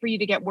have to wait for you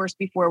to get worse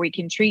before we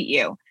can treat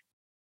you.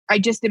 I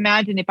just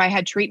imagine if I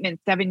had treatment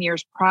 7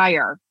 years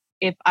prior,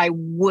 if I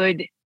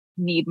would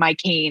need my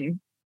cane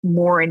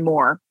more and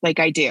more like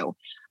I do.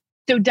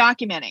 So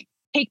documenting,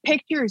 take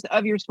pictures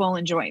of your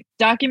swollen joints,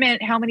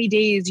 document how many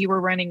days you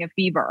were running a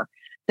fever,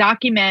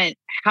 document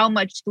how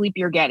much sleep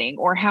you're getting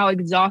or how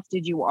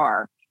exhausted you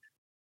are.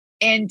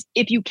 And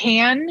if you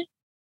can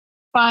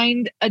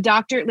find a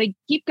doctor, like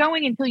keep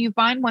going until you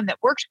find one that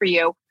works for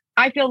you.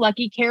 I feel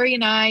lucky, Carrie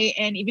and I,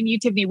 and even you,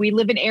 Tiffany, we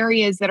live in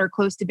areas that are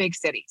close to big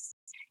cities.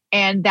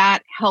 And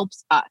that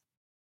helps us.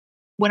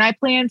 When I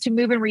plan to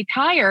move and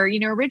retire,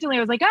 originally I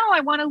was like, oh,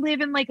 I want to live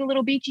in like a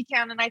little beachy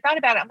town. And I thought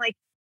about it. I'm like,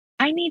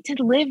 I need to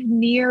live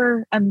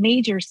near a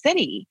major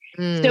city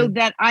so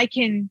that I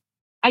can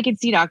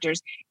see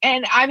doctors.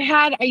 And I've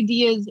had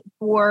ideas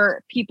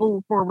for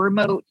people for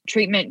remote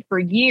treatment for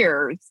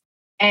years.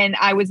 And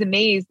I was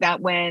amazed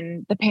that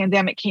when the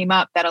pandemic came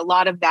up, that a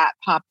lot of that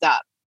popped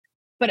up.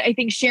 But I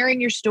think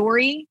sharing your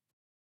story,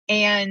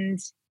 and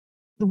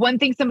the one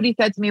thing somebody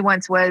said to me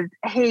once was,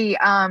 hey,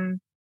 I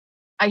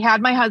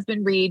had my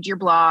husband read your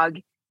blog,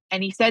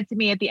 and he said to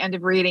me at the end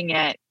of reading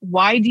it,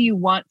 why do you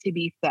want to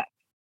be sick?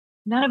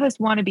 None of us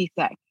want to be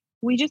sick.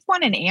 We just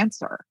want an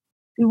answer.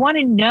 We want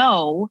to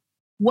know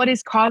what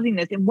is causing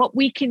this and what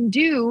we can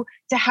do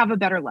to have a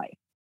better life.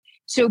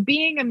 So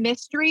being a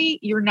mystery,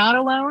 you're not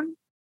alone.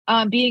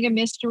 Being a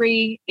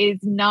mystery is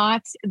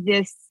not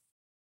this,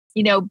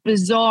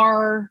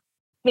 bizarre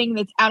thing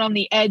that's out on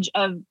the edge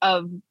of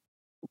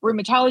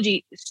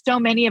rheumatology. So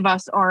many of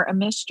us are a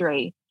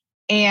mystery,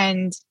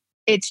 and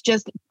it's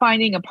just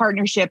finding a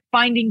partnership,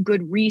 finding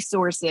good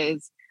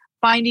resources,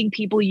 finding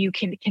people you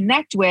can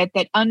connect with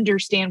that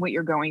understand what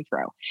you're going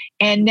through,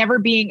 and never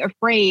being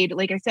afraid.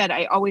 Like I said,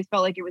 I always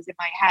felt like it was in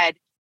my head,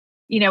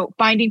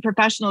 finding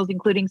professionals,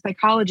 including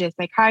psychologists,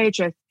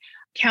 psychiatrists,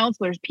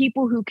 counselors,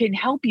 people who can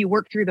help you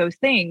work through those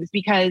things.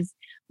 Because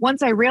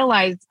once I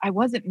realized I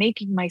wasn't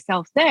making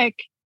myself sick,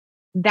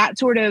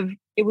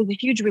 it was a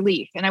huge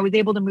relief, and I was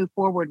able to move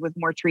forward with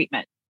more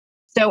treatment.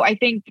 So I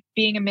think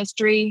being a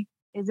mystery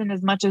isn't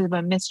as much of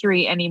a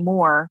mystery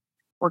anymore.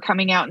 We're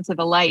coming out into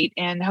the light,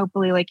 and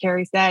hopefully, like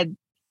Carrie said,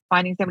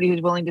 finding somebody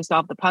who's willing to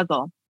solve the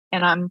puzzle.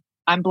 And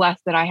I'm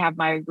blessed that I have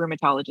my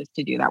rheumatologist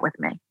to do that with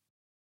me.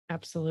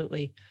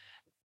 Absolutely.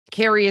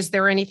 Carrie, is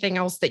there anything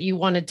else that you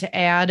wanted to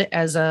add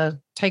as a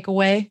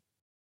takeaway?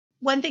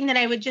 One thing that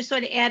I would just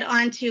sort of add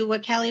on to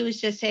what Kelly was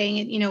just saying,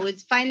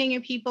 is finding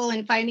your people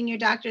and finding your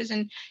doctors,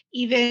 and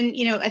even,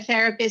 a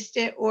therapist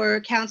or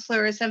a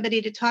counselor or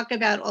somebody to talk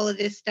about all of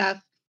this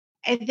stuff.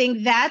 I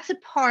think that's a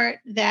part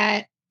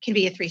that can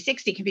be a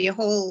 360, can be a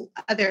whole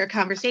other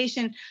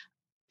conversation.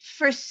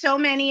 For so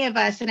many of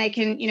us, and I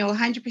can,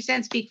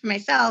 100% speak for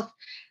myself,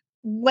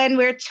 when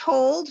we're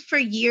told for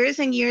years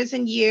and years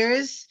and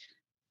years,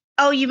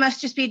 oh, you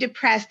must just be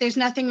depressed. There's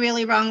nothing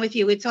really wrong with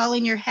you. It's all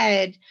in your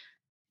head.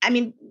 I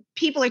mean,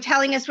 people are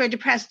telling us we're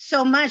depressed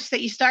so much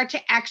that you start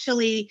to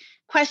actually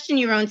question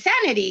your own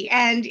sanity.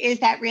 And is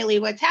that really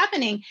what's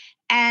happening?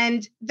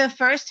 And the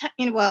first,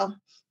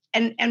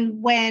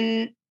 and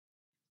when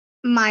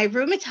my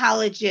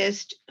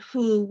rheumatologist,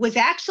 who was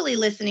actually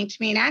listening to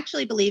me and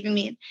actually believing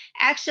me, and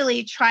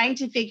actually trying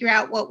to figure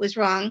out what was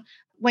wrong,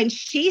 when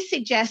she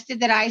suggested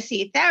that I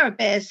see a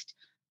therapist,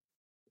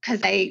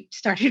 because I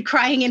started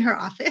crying in her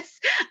office.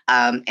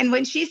 And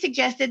when she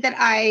suggested that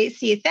I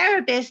see a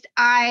therapist,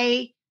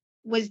 I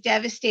was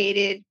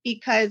devastated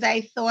because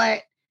I thought,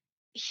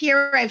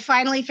 here I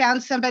finally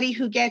found somebody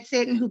who gets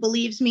it and who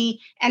believes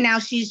me. And now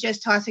she's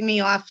just tossing me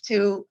off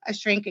to a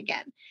shrink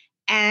again.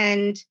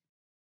 And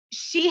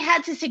she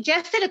had to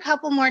suggest it a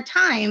couple more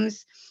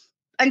times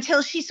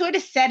until she sort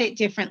of said it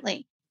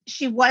differently.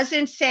 She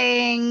wasn't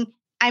saying,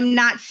 I'm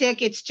not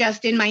sick, it's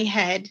just in my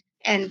head.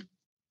 And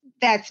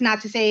that's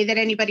not to say that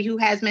anybody who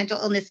has mental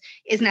illness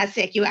is not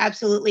sick. You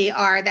absolutely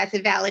are. That's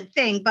a valid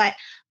thing. But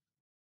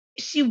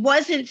she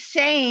wasn't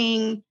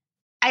saying,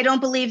 I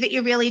don't believe that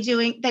you're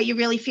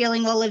really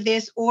feeling all of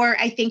this, or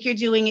I think you're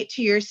doing it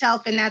to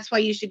yourself and that's why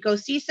you should go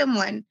see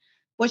someone.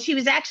 What she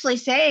was actually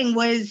saying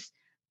was,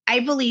 I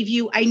believe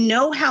you. I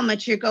know how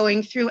much you're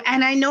going through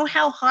and I know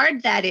how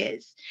hard that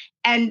is.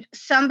 And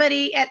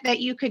somebody that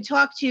you could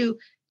talk to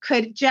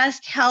could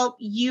just help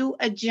you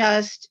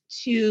adjust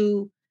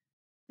to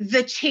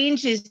the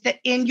changes that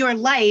in your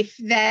life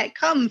that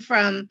come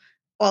from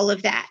all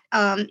of that.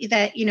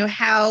 That,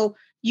 how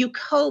you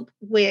cope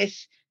with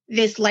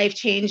this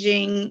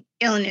life-changing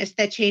illness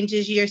that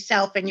changes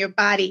yourself and your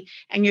body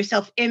and your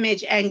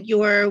self-image and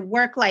your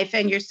work life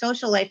and your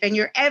social life and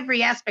your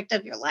every aspect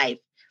of your life.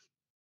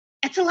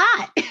 It's a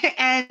lot.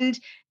 And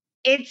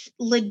it's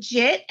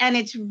legit and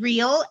it's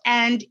real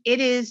and it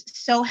is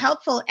so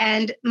helpful.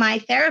 And my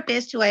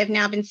therapist, who I have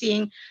now been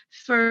seeing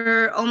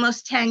for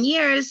almost 10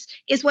 years,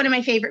 is one of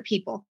my favorite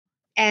people.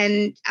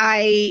 And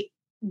I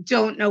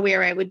don't know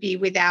where I would be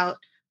without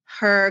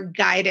her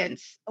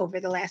guidance over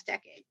the last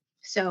decade.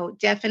 So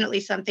definitely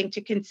something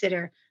to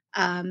consider.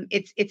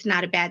 It's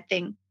not a bad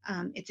thing.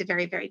 It's a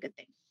very, very good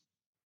thing.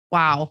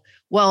 Wow.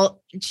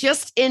 Well,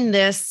 just in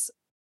this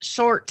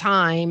short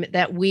time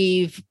that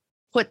we've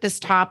put this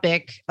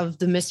topic of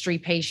the mystery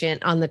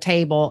patient on the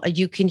table,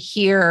 you can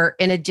hear,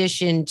 in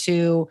addition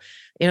to,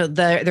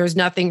 there's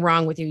nothing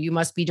wrong with you, you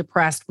must be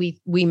depressed.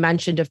 We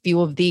mentioned a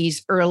few of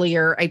these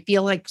earlier. I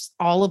feel like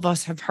all of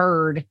us have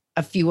heard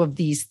a few of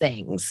these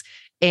things.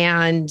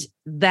 And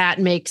that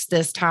makes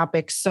this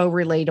topic so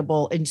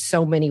relatable in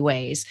so many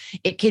ways.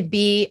 It could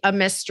be a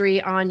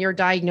mystery on your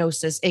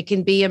diagnosis. It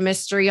can be a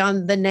mystery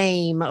on the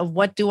name of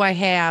what do I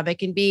have. It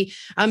can be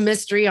a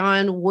mystery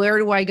on where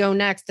do I go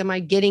next? Am I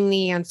getting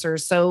the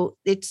answers? So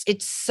it's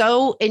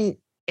so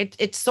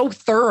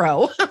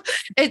thorough.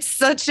 It's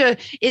such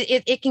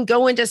it can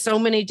go into so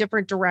many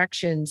different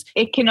directions.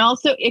 It can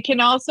also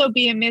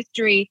be a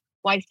mystery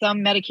why some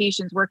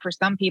medications work for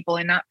some people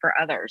and not for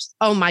others.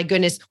 Oh my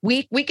goodness.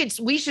 We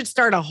should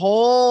start a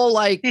whole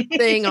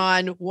thing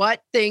on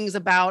what things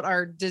about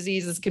our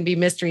diseases can be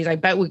mysteries. I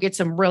bet we get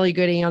some really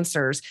good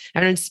answers.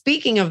 And then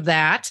speaking of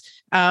that,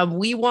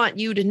 we want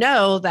you to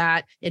know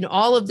that in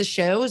all of the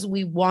shows,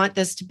 we want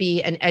this to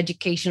be an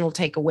educational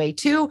takeaway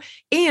too.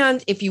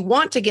 And if you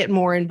want to get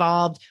more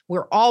involved,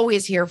 we're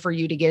always here for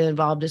you to get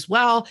involved as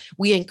well.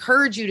 We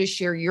encourage you to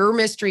share your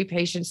mystery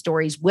patient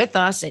stories with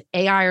us at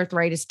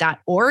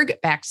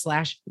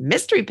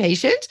aiarthritis.org/mystery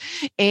patient.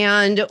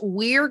 And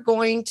we're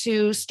going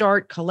to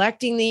start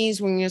collecting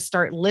these. We're going to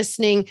start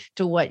listening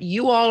to what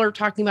you all are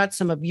talking about,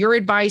 some of your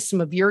advice,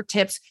 some of your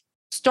tips.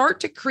 Start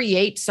to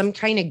create some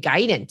kind of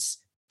guidance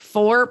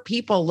for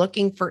people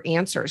looking for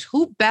answers.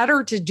 Who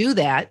better to do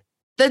that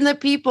than the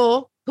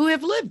people who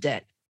have lived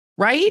it,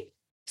 right?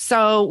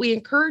 So we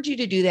encourage you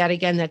to do that.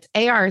 Again, that's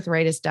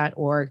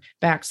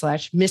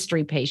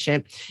aiarthritis.org/mystery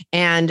patient.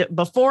 And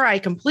before I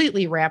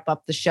completely wrap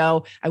up the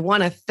show, I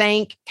want to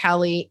thank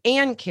Kelly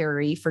and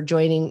Carrie for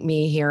joining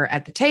me here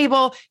at the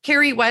table.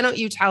 Carrie, why don't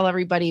you tell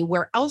everybody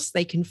where else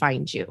they can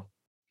find you?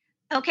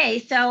 Okay,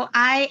 so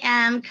I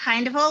am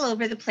kind of all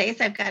over the place.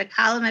 I've got a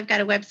column, I've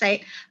got a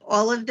website,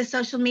 all of the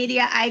social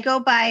media. I go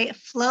by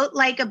Float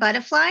Like a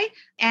Butterfly.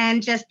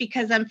 And just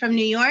because I'm from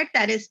New York,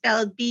 that is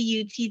spelled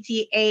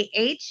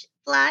Buttah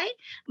fly.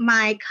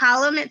 My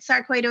column at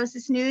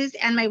Sarcoidosis News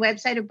and my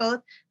website are both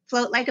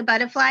Float Like a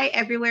Butterfly.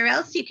 Everywhere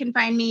else, you can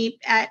find me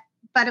at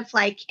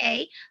Butterfly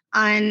K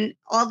on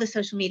all the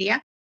social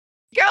media.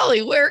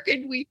 Kelly, where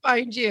can we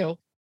find you?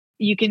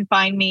 You can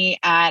find me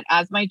at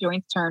As My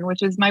Joints Turn,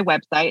 which is my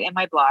website and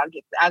my blog.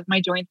 It's As My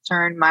Joints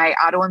Turn, my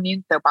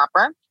autoimmune soap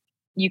opera.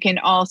 You can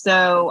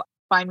also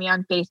find me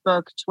on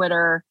Facebook,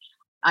 Twitter.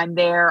 I'm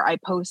there. I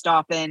post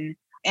often.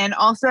 And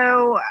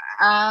also,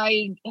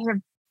 I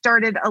have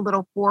started a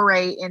little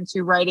foray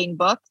into writing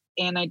books,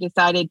 and I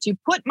decided to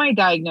put my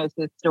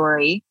diagnosis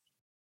story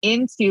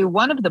into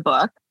one of the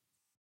books,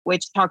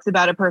 which talks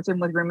about a person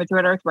with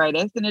rheumatoid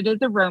arthritis. And it is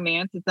a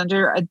romance. It's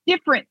under a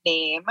different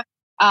name.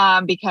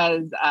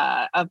 Because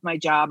of my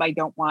job, I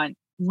don't want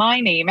my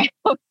name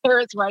out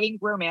there as writing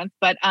romance.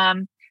 But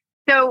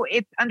so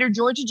it's under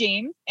Georgia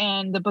James,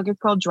 and the book is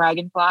called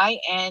Dragonfly,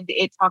 and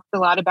it talks a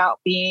lot about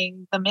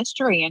being the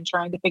mystery and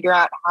trying to figure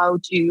out how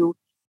to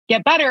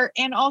get better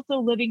and also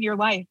living your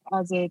life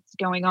as it's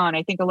going on.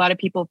 I think a lot of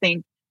people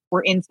think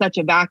we're in such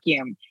a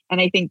vacuum.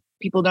 And I think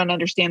people don't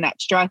understand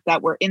that stress,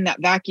 that we're in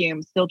that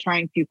vacuum still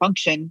trying to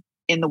function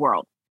in the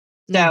world.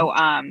 So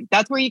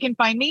that's where you can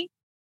find me.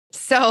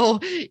 So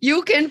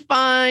you can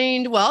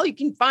find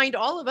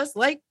all of us,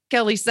 like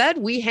Kelly said,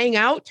 we hang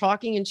out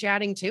talking and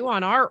chatting too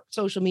on our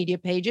social media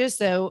pages.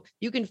 So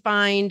you can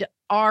find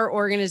our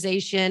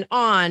organization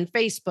on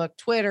Facebook,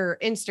 Twitter,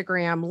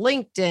 Instagram,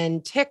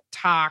 LinkedIn,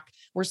 TikTok.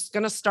 We're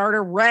going to start a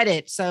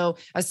Reddit. So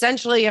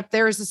essentially, if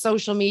there's a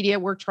social media,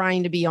 we're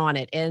trying to be on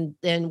it. And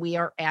then we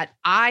are at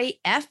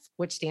IF,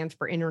 which stands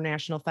for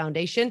International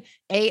Foundation,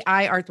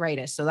 AI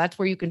Arthritis. So that's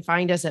where you can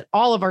find us at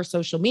all of our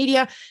social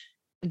media.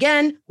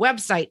 Again,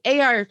 website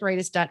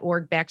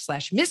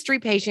aiarthritis.org/mystery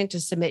patient to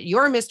submit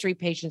your mystery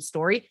patient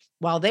story.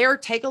 While there,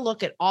 take a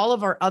look at all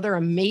of our other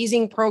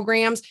amazing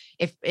programs.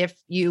 If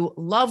you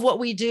love what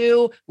we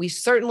do, we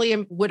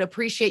certainly would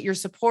appreciate your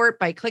support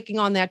by clicking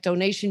on that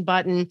donation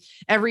button.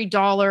 Every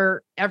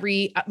dollar,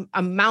 every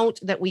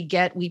amount that we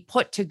get, we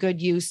put to good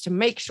use to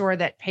make sure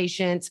that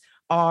patients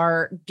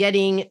are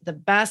getting the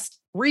best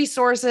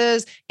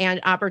resources and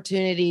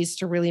opportunities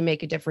to really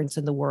make a difference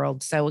in the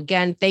world. So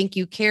again, thank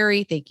you,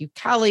 Carrie. Thank you,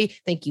 Kelly.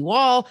 Thank you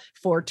all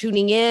for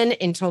tuning in.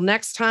 Until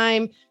next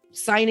time,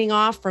 signing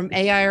off from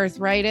AI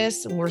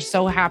Arthritis. We're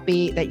so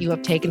happy that you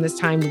have taken this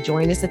time to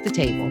join us at the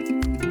table.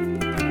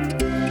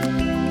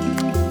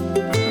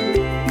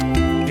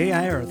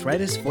 AI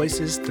Arthritis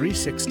Voices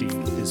 360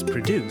 is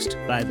produced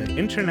by the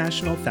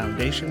International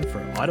Foundation for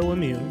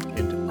Autoimmune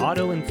and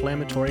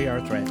Autoinflammatory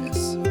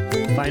Arthritis.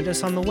 Find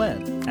us on the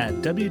web at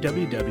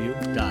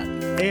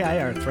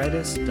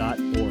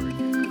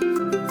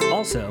www.aiarthritis.org.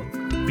 Also,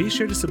 be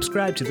sure to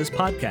subscribe to this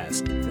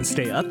podcast and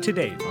stay up to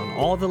date on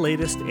all the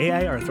latest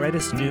AI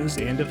arthritis news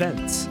and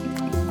events.